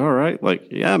 bro, you all right? Like,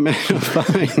 yeah, man, I'm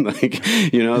fine. Like,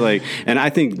 and I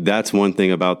think that's one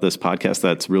thing about this podcast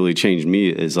that's really changed me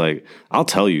is, like, I'll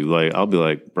tell you, like, I'll be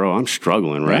like, bro, I'm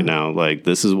struggling right now. Like,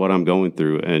 this is what I'm going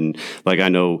through. And like, I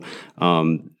know,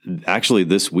 actually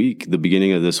this week, the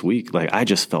beginning of this week, like, I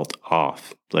just felt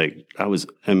off. Like,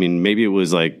 maybe it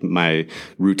was like my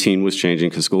routine was changing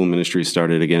because school and ministry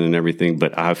started again and everything,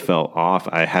 but I felt off.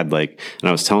 I had and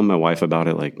I was telling my wife about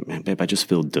it, like, man, babe, I just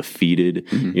feel defeated.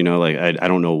 Like, I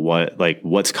don't know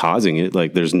what's causing it.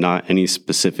 Like, there's not any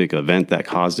specific event that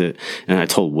caused it. And I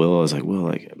told Will, I was like, Will,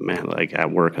 like, man, like,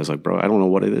 at work, I was like, bro, I don't know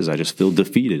what it is. I just feel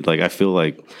defeated. Like, I feel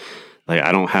like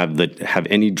I don't have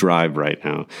any drive right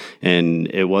now. And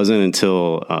it wasn't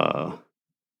until,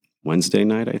 Wednesday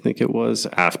night, I think it was,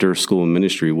 after school and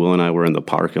ministry, Will and I were in the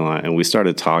parking lot and we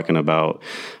started talking about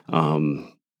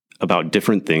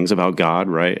different things about God,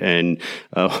 right? And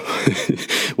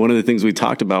one of the things we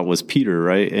talked about was Peter,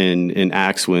 right? In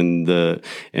Acts, when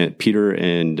Peter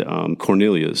and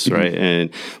Cornelius, right?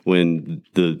 And when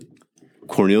the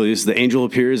angel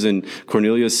appears and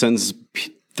Cornelius sends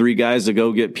 3 guys to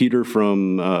go get Peter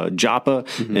from Joppa,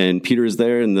 and Peter's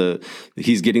there, and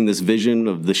he's getting this vision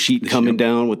of the sheep coming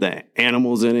down with the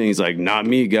animals in it. And he's like, "Not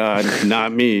me, God,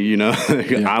 not me."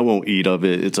 I won't eat of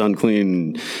it. It's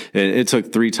unclean. And it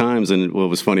took 3 times. And what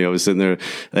was funny, I was sitting there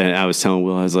and I was telling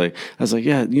Will, I was like,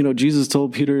 yeah, Jesus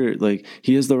told Peter, like,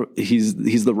 he's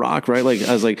the rock, right? Like,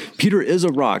 I was like, Peter is a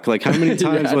rock. Like, how many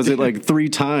times was it? Like 3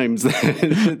 times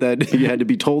that he had to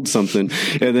be told something.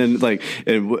 And then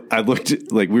I looked.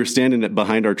 Like, we were standing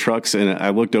behind our trucks, and I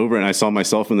looked over and I saw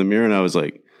myself in the mirror, and I was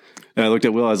like, and I looked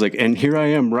at Will, I was like, and here I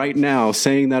am right now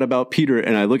saying that about Peter.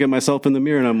 And I look at myself in the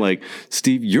mirror and I'm like,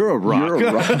 Steve, you're a rock. You're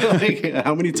a rock. Like,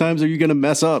 how many times are you going to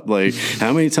mess up? Like,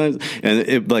 how many times? And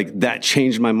it, like, that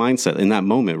changed my mindset in that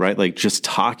moment, right? Like, just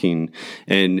talking,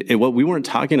 and what we weren't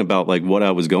talking about, like, what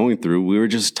I was going through. We were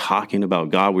just talking about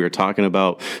God. We were talking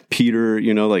about Peter,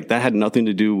 like, that had nothing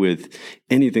to do with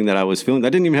anything that I was feeling.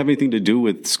 That didn't even have anything to do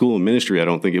with school and ministry. I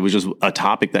don't think. It was just a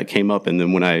topic that came up. And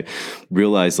then when I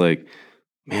realized, like,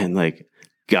 man, like,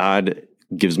 God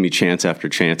gives me chance after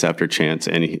chance after chance.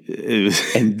 And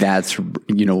and that's,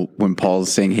 when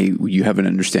Paul's saying, hey, you have an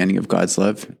understanding of God's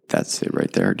love, that's it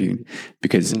right there, dude.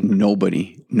 Because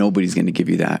nobody's going to give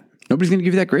you that. Nobody's going to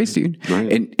give you that grace, dude.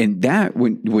 Right. And that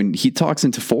when he talks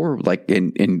into 4, like,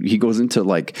 and he goes into,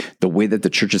 like, the way that the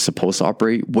church is supposed to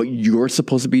operate, what you're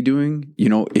supposed to be doing,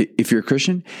 if you're a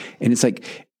Christian, and it's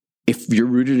like, if you're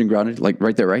rooted and grounded, like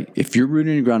right there, right? If you're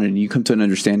rooted and grounded and you come to an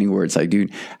understanding where it's like,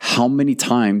 dude, how many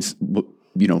times,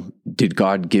 did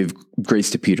God give grace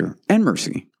to Peter and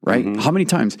mercy, right? Mm-hmm. How many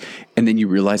times? And then you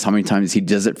realize how many times he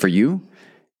does it for you.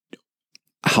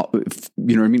 How,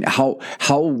 you know what I mean?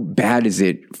 How bad is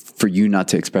it for you not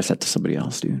to express that to somebody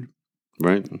else, dude?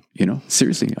 Right.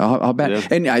 Seriously, how bad? Yeah.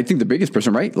 And I think the biggest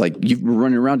person, right? Like you're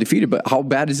running around defeated, but how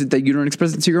bad is it that you don't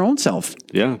express it to your own self?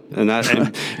 Yeah. And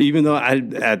even though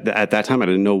at that time, I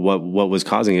didn't know what was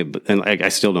causing it, and I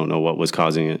still don't know what was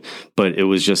causing it, but it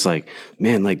was just like,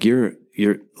 man, like you're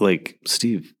like,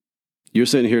 Steve, you're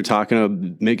sitting here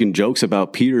making jokes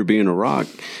about Peter being a rock,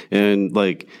 and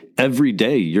like every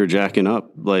day you're jacking up,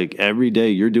 like every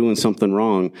day you're doing something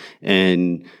wrong,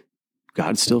 and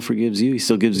God still forgives you. He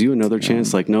still gives you another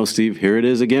chance. Like, no, Steve, here it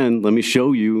is again. Let me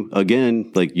show you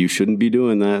again. Like, you shouldn't be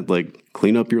doing that. Like,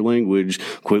 clean up your language.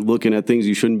 Quit looking at things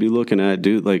you shouldn't be looking at.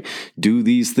 Do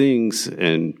these things.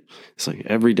 And it's like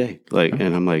every day. Like,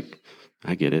 and I'm like,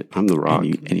 I get it. I'm the rock.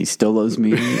 And he still loves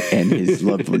me, and his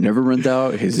love never runs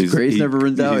out. His grace never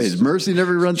runs out. His mercy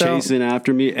never runs out. Chasing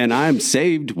after me, and I'm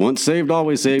saved. Once saved,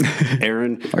 always saved.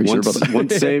 Aaron, Are you sure about that?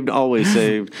 Once saved, always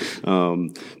saved.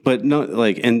 But no,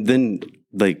 like, and then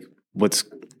like, what's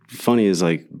funny is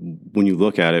like when you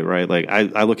look at it, right? Like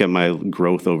I look at my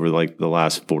growth over like the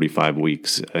last 45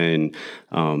 weeks, and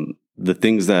the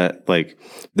things that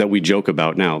we joke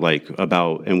about now,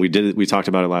 and we talked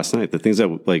about it last night. The things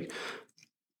that like.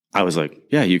 I was like,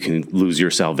 yeah, you can lose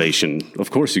your salvation. Of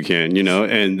course you can,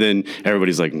 and then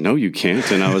everybody's like, no, you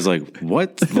can't. And I was like,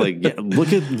 what? Like, yeah,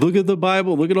 look at the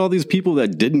Bible. Look at all these people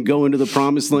that didn't go into the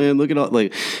promised land. Look at all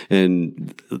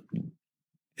and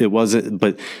it wasn't,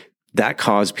 but that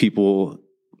caused people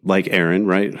like Aaron,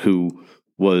 right? Who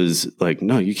was like,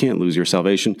 no, you can't lose your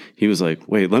salvation. He was like,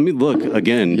 wait, let me look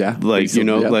again. Yeah.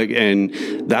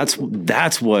 And that's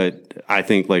what I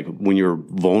think, like when you're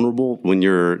vulnerable,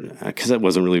 because it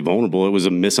wasn't really vulnerable, it was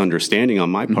a misunderstanding on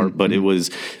my part, but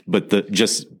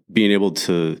just being able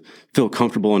to feel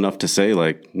comfortable enough to say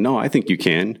like, no, I think you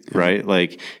can, right?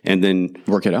 Like, and then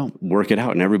work it out.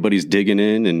 And everybody's digging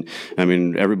in. And I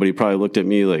mean, everybody probably looked at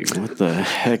me like, what the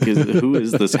heck who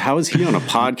is this? How is he on a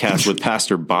podcast with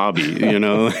Pastor Bobby? And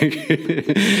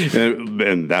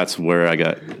that's where I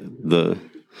got the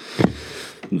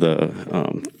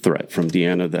threat from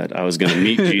Deanna that I was going to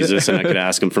meet Jesus and I could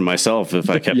ask him for myself if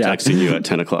I kept texting you at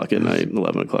 10 o'clock at night,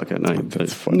 11 o'clock at night.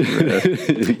 That's funny.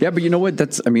 Yeah, but you know what?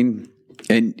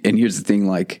 And here's the thing,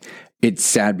 like, it's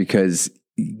sad because,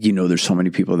 there's so many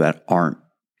people that aren't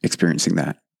experiencing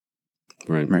that.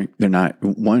 Right. They're not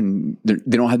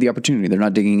they don't have the opportunity. They're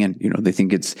not digging in. They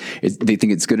think they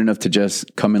think it's good enough to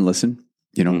just come and listen.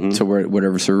 To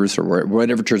whatever service or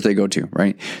whatever church they go to,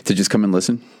 right? To just come and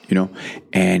listen,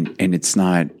 and it's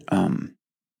not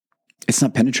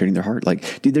penetrating their heart.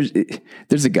 Like, dude,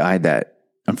 there's a guy that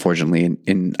unfortunately,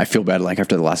 and I feel bad. Like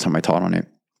after the last time I taught on it,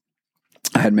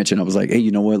 I had mentioned, I was like, hey,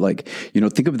 you know what? Like,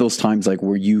 think of those times like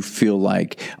where you feel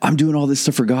like I'm doing all this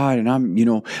stuff for God, and I'm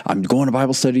going to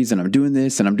Bible studies, and I'm doing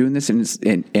this, and I'm doing this,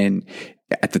 and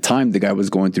at the time the guy was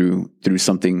going through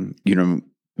something,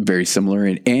 very similar,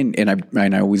 and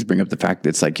I always bring up the fact that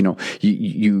it's like,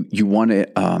 you want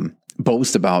to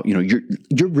boast about,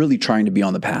 you're really trying to be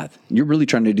on the path. You're really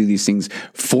trying to do these things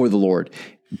for the Lord,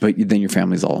 but then your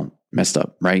family's all messed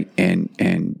up, right? And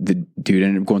the dude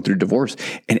ended up going through divorce.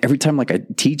 And every time like I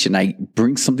teach and I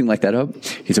bring something like that up,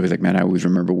 he's always like, man, I always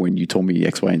remember when you told me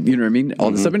X, Y, and you know what I mean?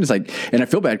 All this stuff. And it's like, and I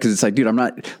feel bad because it's like, dude, I'm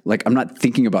not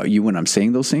thinking about you when I'm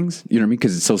saying those things, you know what I mean?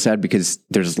 Because it's so sad because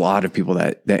there's a lot of people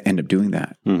that end up doing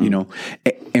that,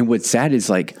 And what's sad is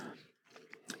like,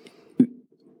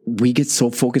 we get so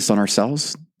focused on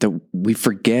ourselves that we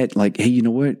forget like, hey, you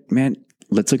know what, man,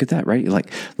 let's look at that, right? Like,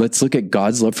 let's look at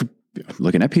God's love for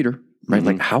looking at Peter, right?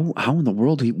 Like how in the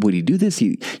world would he do this?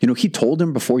 He told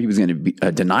him before he was going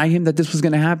to deny him that this was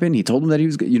going to happen. He told him that he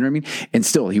was, you know what I mean? And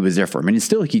still he was there for him. And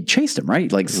still he chased him,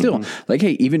 right? Like still like,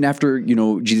 hey, even after,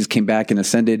 Jesus came back and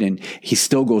ascended and he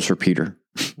still goes for Peter,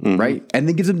 right? And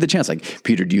then gives him the chance, like,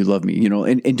 Peter, do you love me?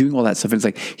 And doing all that stuff. And it's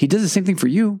like, he does the same thing for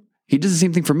you. He does the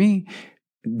same thing for me.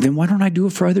 Then why don't I do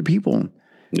it for other people?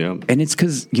 Yeah. And it's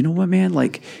because, you know what, man,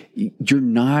 like you're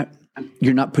not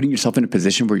putting yourself in a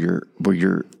position where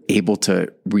you're able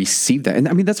to receive that. And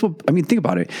I mean, think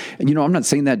about it. And, I'm not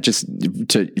saying that just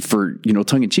for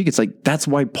tongue in cheek. It's like, that's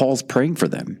why Paul's praying for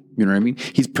them. You know what I mean?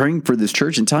 He's praying for this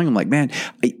church and telling them like, man,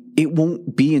 it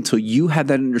won't be until you have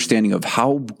that understanding of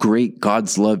how great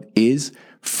God's love is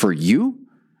for you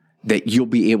that you'll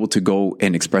be able to go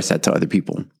and express that to other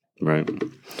people. Right.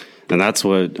 And that's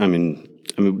what, I mean,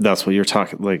 that's what you're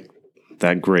talking, like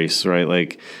that grace, right?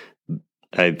 Like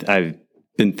I've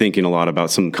been thinking a lot about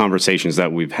some conversations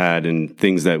that we've had and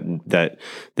things that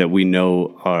we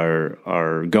know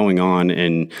are going on,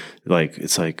 and like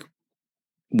it's like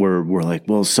we're like,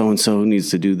 well, so and so needs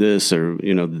to do this, or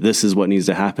this is what needs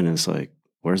to happen. And it's like,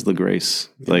 where's the grace?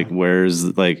 Yeah. Like,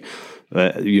 where's like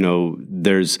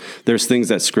there's things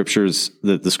that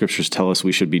the scriptures tell us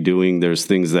we should be doing. There's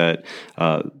things that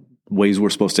ways we're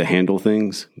supposed to handle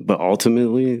things, but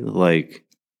ultimately, like,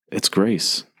 it's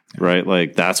grace. Right?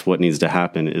 Like, that's what needs to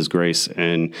happen is grace.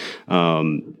 And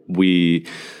we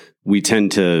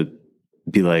tend to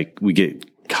be like, we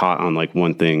get caught on like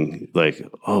one thing, like,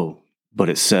 oh, but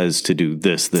it says to do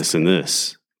this, this, and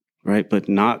this, right? But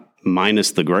not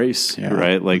minus the grace,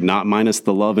 right? Like, not minus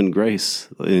the love and grace.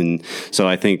 And so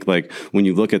I think, like, when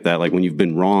you look at that, like when you've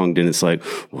been wronged and it's like,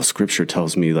 well, scripture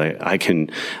tells me like I can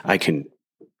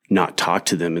not talk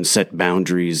to them and set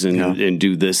boundaries and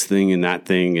do this thing and that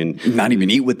thing and not even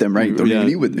eat with them, right? Don't even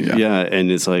eat with them. Yeah. And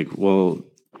it's like, well,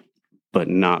 but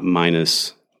not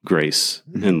minus grace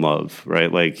and love,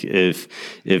 right? Like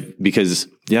because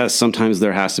sometimes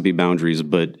there has to be boundaries,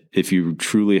 but if you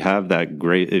truly have that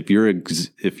grace,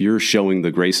 if you're showing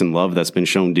the grace and love that's been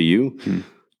shown to you,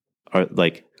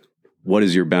 like, what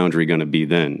is your boundary going to be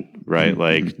then? Right?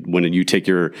 Like, when you take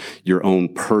your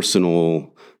own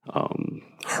personal,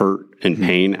 hurt and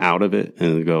pain out of it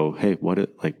and go, hey,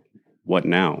 what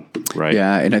now? Right.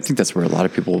 Yeah. And I think that's where a lot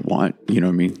of people want, you know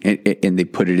what I mean? And they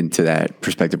put it into that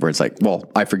perspective where it's like, well,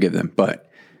 I forgive them, but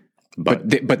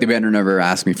they better never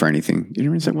ask me for anything. You know what I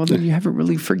mean? It's like, well, then you haven't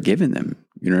really forgiven them.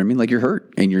 You know what I mean? Like, you're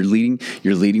hurt and you're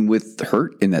leading with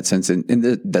hurt in that sense. And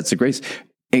that's the grace.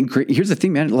 And here's the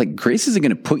thing, man, like, grace isn't going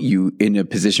to put you in a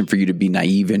position for you to be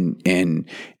naive and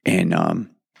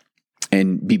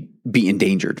be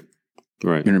endangered.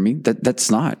 Right. You know what I mean?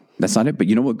 That's not it. But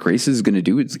you know what grace is going to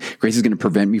do? Grace is going to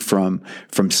prevent me from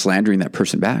slandering that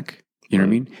person back. You know what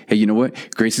I mean? Hey, you know what?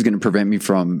 Grace is going to prevent me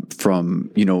from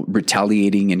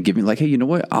retaliating and giving, like, hey, you know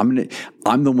what? I'm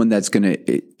the one that's going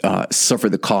to suffer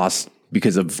the cost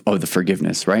because of the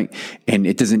forgiveness, right? And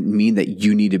it doesn't mean that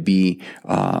you need to be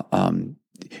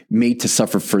made to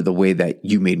suffer for the way that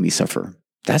you made me suffer.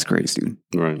 That's grace, dude.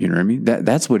 Right. You know what I mean?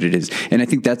 That's what it is. And I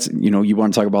think that's, you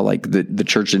want to talk about like the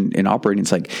church and operating.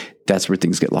 It's like, that's where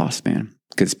things get lost, man.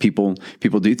 Because people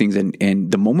do things.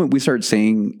 And the moment we start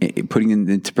saying, putting it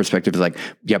into perspective, is like,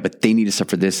 yeah, but they need to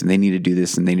suffer this and they need to do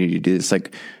this and they need to do this.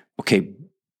 Like, okay.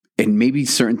 And maybe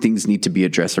certain things need to be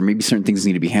addressed or maybe certain things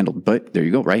need to be handled, but there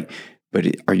you go. Right. But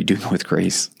are you doing it with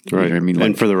grace? Right. You know what I mean? Like,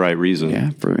 and for the right reason. Yeah.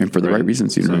 For the right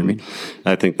reasons. You know what I mean?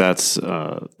 I think that's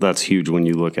huge when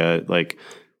you look at like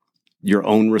your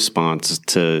own response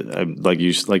to, like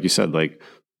you said, like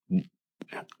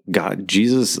God,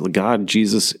 Jesus,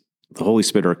 the Holy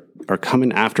Spirit are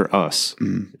coming after us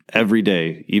every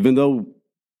day, even though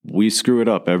we screw it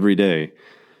up every day,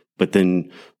 but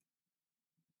then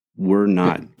we're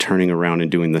not turning around and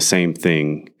doing the same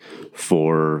thing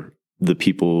for the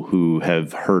people who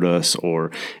have hurt us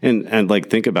and like,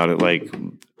 think about it, like,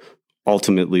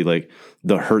 ultimately, like,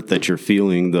 the hurt that you're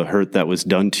feeling, the hurt that was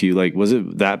done to you, like, was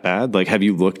it that bad? Like, have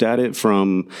you looked at it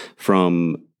from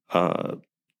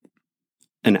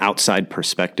an outside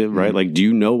perspective, right? Like, do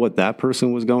you know what that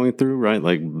person was going through, right?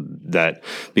 Like that,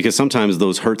 because sometimes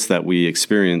those hurts that we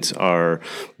experience are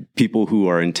people who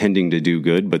are intending to do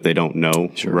good, but they don't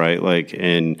know, right? Like,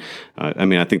 and I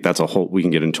mean, I think that's we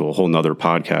can get into a whole nother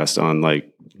podcast on,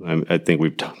 like, I think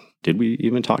did we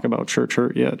even talk about church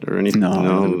hurt yet or anything?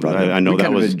 No. I know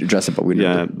that was address it, but we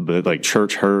never. Yeah, but like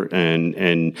church hurt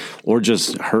and or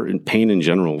just hurt and pain in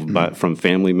general, but from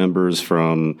family members,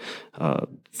 from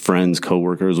friends,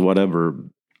 coworkers, whatever.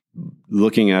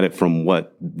 Looking at it from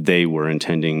what they were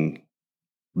intending,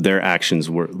 their actions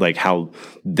were, like, how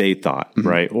they thought,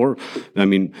 right? Or, I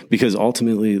mean, because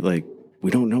ultimately, like,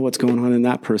 we don't know what's going on in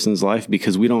that person's life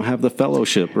because we don't have the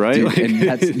fellowship, right? Dude, and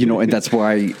that's, and that's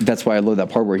why I love that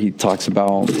part where he talks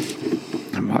about,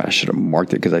 I should have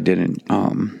marked it because I didn't,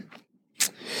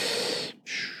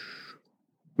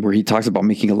 where he talks about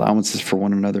making allowances for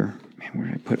one another. Man, where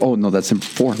did I put? Oh, no, that's in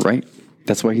 4, right?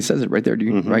 That's why he says it right there,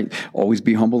 dude, right? Always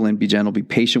be humble and be gentle, be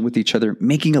patient with each other,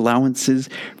 making allowances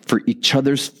for each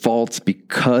other's faults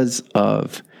because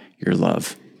of your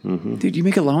love. Dude, you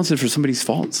make allowances for somebody's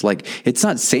faults. Like, it's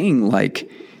not saying like,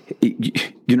 you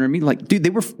know what I mean? Like, dude, they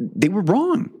were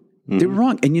wrong. They were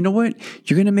wrong. And you know what?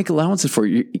 You're going to make allowances for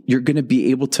it. You're going to be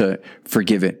able to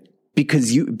forgive it because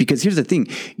here's the thing,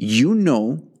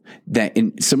 that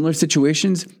in similar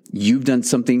situations, you've done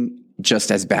something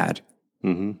just as bad.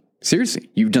 Seriously,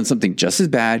 you've done something just as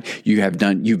bad.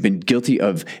 You've been guilty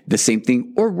of the same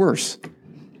thing or worse.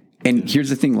 And here's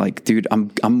the thing, like, dude,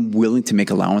 I'm willing to make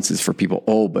allowances for people.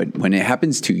 Oh, but when it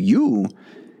happens to you,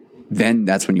 then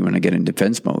that's when you want to get in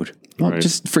defense mode. Well, Right.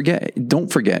 just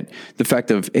don't forget the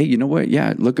fact of, hey, you know what?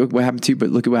 Yeah, look at what happened to you, but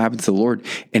look at what happened to the Lord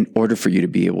in order for you to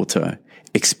be able to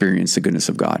experience the goodness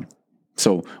of God.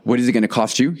 So what is it going to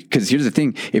cost you? Because here's the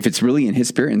thing, if it's really in his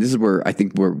spirit, and this is where I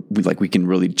think we can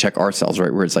really check ourselves,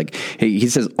 right? Where it's like, hey, he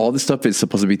says all this stuff is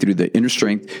supposed to be through the inner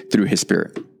strength, through his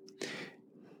spirit.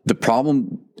 The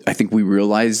problem I think we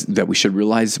should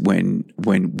realize when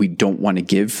we don't want to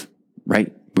give,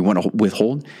 right? We want to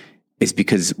withhold, is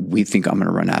because we think I'm going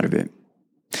to run out of it.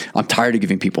 I'm tired of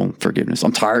giving people forgiveness.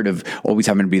 I'm tired of always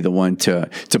having to be the one to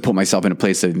put myself in a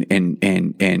place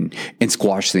and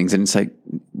squash things. And it's like,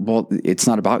 well, it's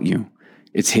not about you.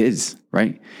 It's his,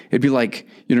 right? It'd be like,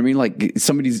 you know what I mean?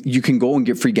 Like you can go and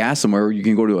get free gas somewhere, or you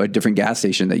can go to a different gas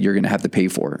station that you're going to have to pay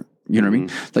for. You know what I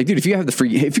mean? Like, dude, if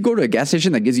you go to a gas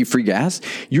station that gives you free gas,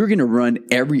 you're going to run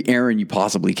every errand you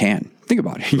possibly can. Think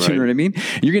about it. You know what I mean?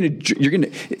 You're going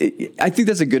to, I think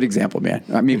that's a good example, man.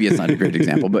 Maybe it's not a great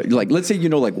example, but like, let's say,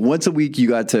 like once a week you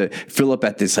got to fill up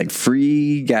at this like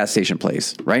free gas station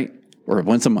place, right? Or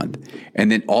once a month.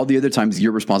 And then all the other times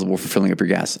you're responsible for filling up your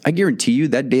gas. I guarantee you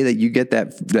that day that you get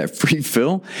that free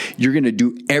fill, you're going to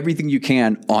do everything you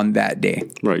can on that day.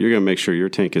 Right. You're going to make sure your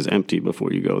tank is empty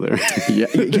before you go there.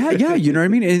 Yeah. You know what I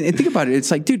mean? And think about it.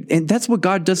 It's like, dude, and that's what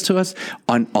God does to us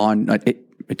on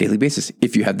a daily basis.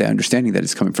 If you have that understanding that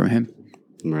it's coming from him.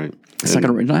 Right. It's not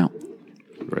going to run out.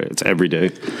 Right. It's every day.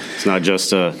 It's not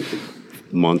just a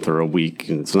month or a week.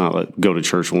 It's not like go to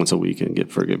church once a week and get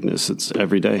forgiveness. It's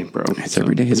every day, bro. It's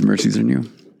every day. His mercies are new.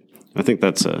 I think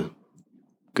that's a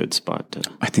good spot to.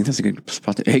 I think that's a good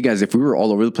spot to. Hey guys, if we were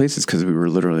all over the place, it's because we were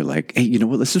literally like, hey, you know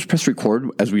what? Let's just press record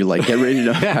as we like get ready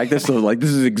to practice. So like, this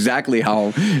is exactly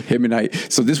how him and I.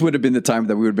 So this would have been the time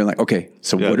that we would have been like, okay,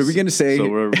 so what are we going to say?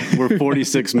 So we're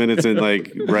 46 minutes in.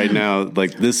 Like right now,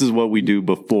 like this is what we do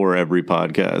before every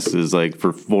podcast. Is like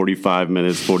for 45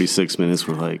 minutes, 46 minutes.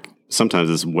 We're like. Sometimes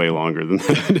it's way longer than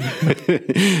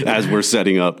that. As we're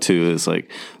setting up to, it's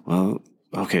like, well,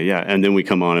 okay, yeah. And then we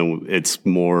come on and it's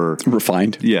more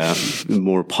refined. Yeah.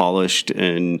 More polished.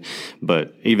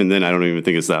 But even then, I don't even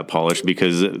think it's that polished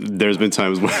because there's been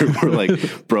times where we're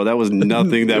like, bro, that was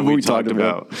nothing that we talked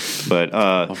about.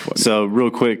 But, so real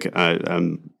quick,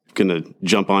 I'm going to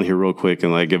jump on here real quick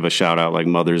and like give a shout out. Like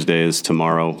Mother's Day is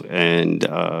tomorrow. And,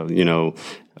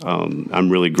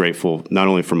 I'm really grateful not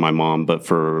only for my mom, but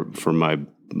for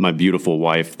my beautiful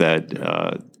wife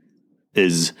that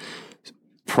is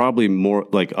probably more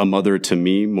like a mother to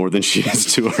me more than she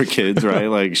is to our kids, right?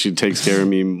 Like she takes care of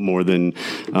me more than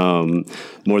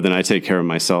I take care of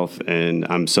myself. And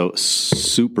I'm so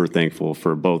super thankful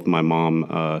for both my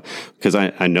mom, because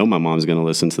I know my mom's going to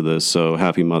listen to this. So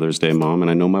happy Mother's Day, Mom. And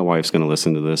I know my wife's going to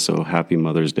listen to this. So happy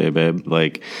Mother's Day, babe.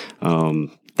 Like,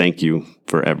 thank you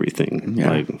for everything. Yeah,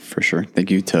 like, for sure.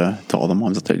 Thank you to all the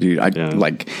moms out there, dude.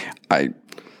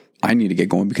 I need to get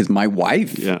going because my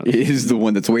wife is the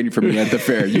one that's waiting for me at the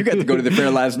fair. You got to go to the fair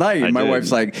last night. And my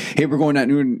wife's like, hey, we're going at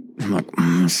noon. I'm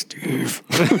like, Steve,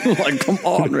 like, come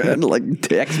on, man. Like,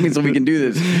 text me so we can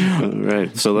do this. All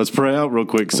right. So let's pray out real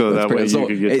quick so that way you can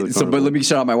get to the carnival. But let me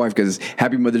shout out my wife because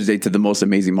happy Mother's Day to the most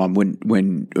amazing mom.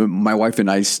 When my wife and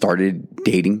I started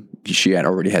dating, she had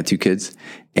already had 2 kids.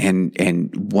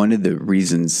 And one of the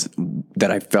reasons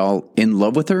that I fell in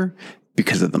love with her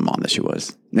because of the mom that she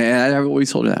was. And I've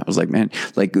always told her that. I was like, man,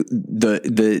 like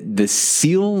the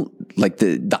seal, like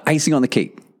the icing on the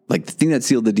cake, like the thing that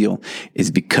sealed the deal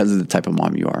is because of the type of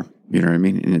mom you are. You know what I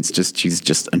mean? And it's just, she's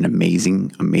just an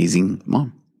amazing, amazing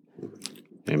mom.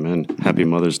 Amen. Happy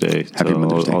Mother's Day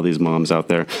to all these moms out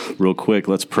there. Real quick,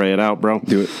 let's pray it out, bro.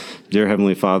 Do it. Dear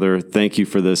Heavenly Father, thank you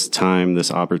for this time,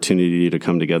 this opportunity to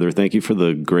come together. Thank you for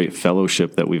the great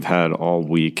fellowship that we've had all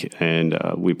week. And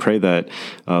we pray that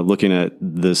looking at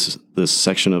this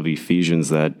section of Ephesians,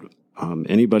 that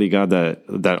anybody, God,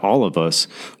 that all of us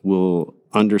will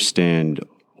understand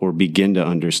or begin to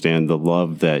understand the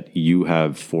love that you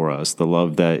have for us, the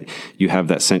love that you have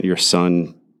that sent your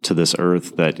Son to this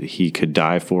earth, that he could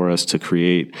die for us to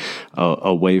create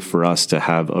a way for us to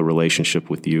have a relationship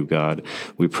with you, God.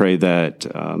 We pray that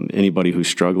anybody who's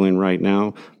struggling right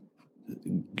now,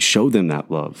 show them that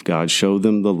love, God. Show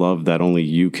them the love that only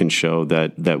you can show,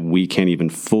 that we can't even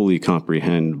fully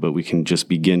comprehend, but we can just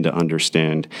begin to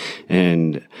understand,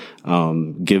 and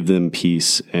give them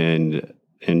peace and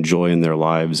joy in their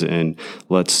lives. And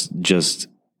let's just,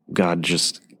 God,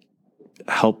 just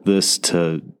help this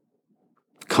to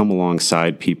come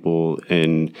alongside people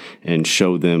and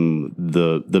show them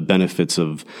the benefits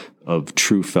of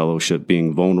true fellowship,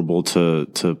 being vulnerable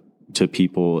to to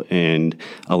people and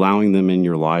allowing them in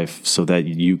your life so that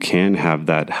you can have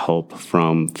that help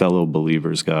from fellow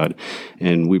believers, God.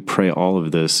 And we pray all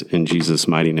of this in Jesus'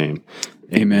 mighty name.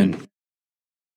 Amen.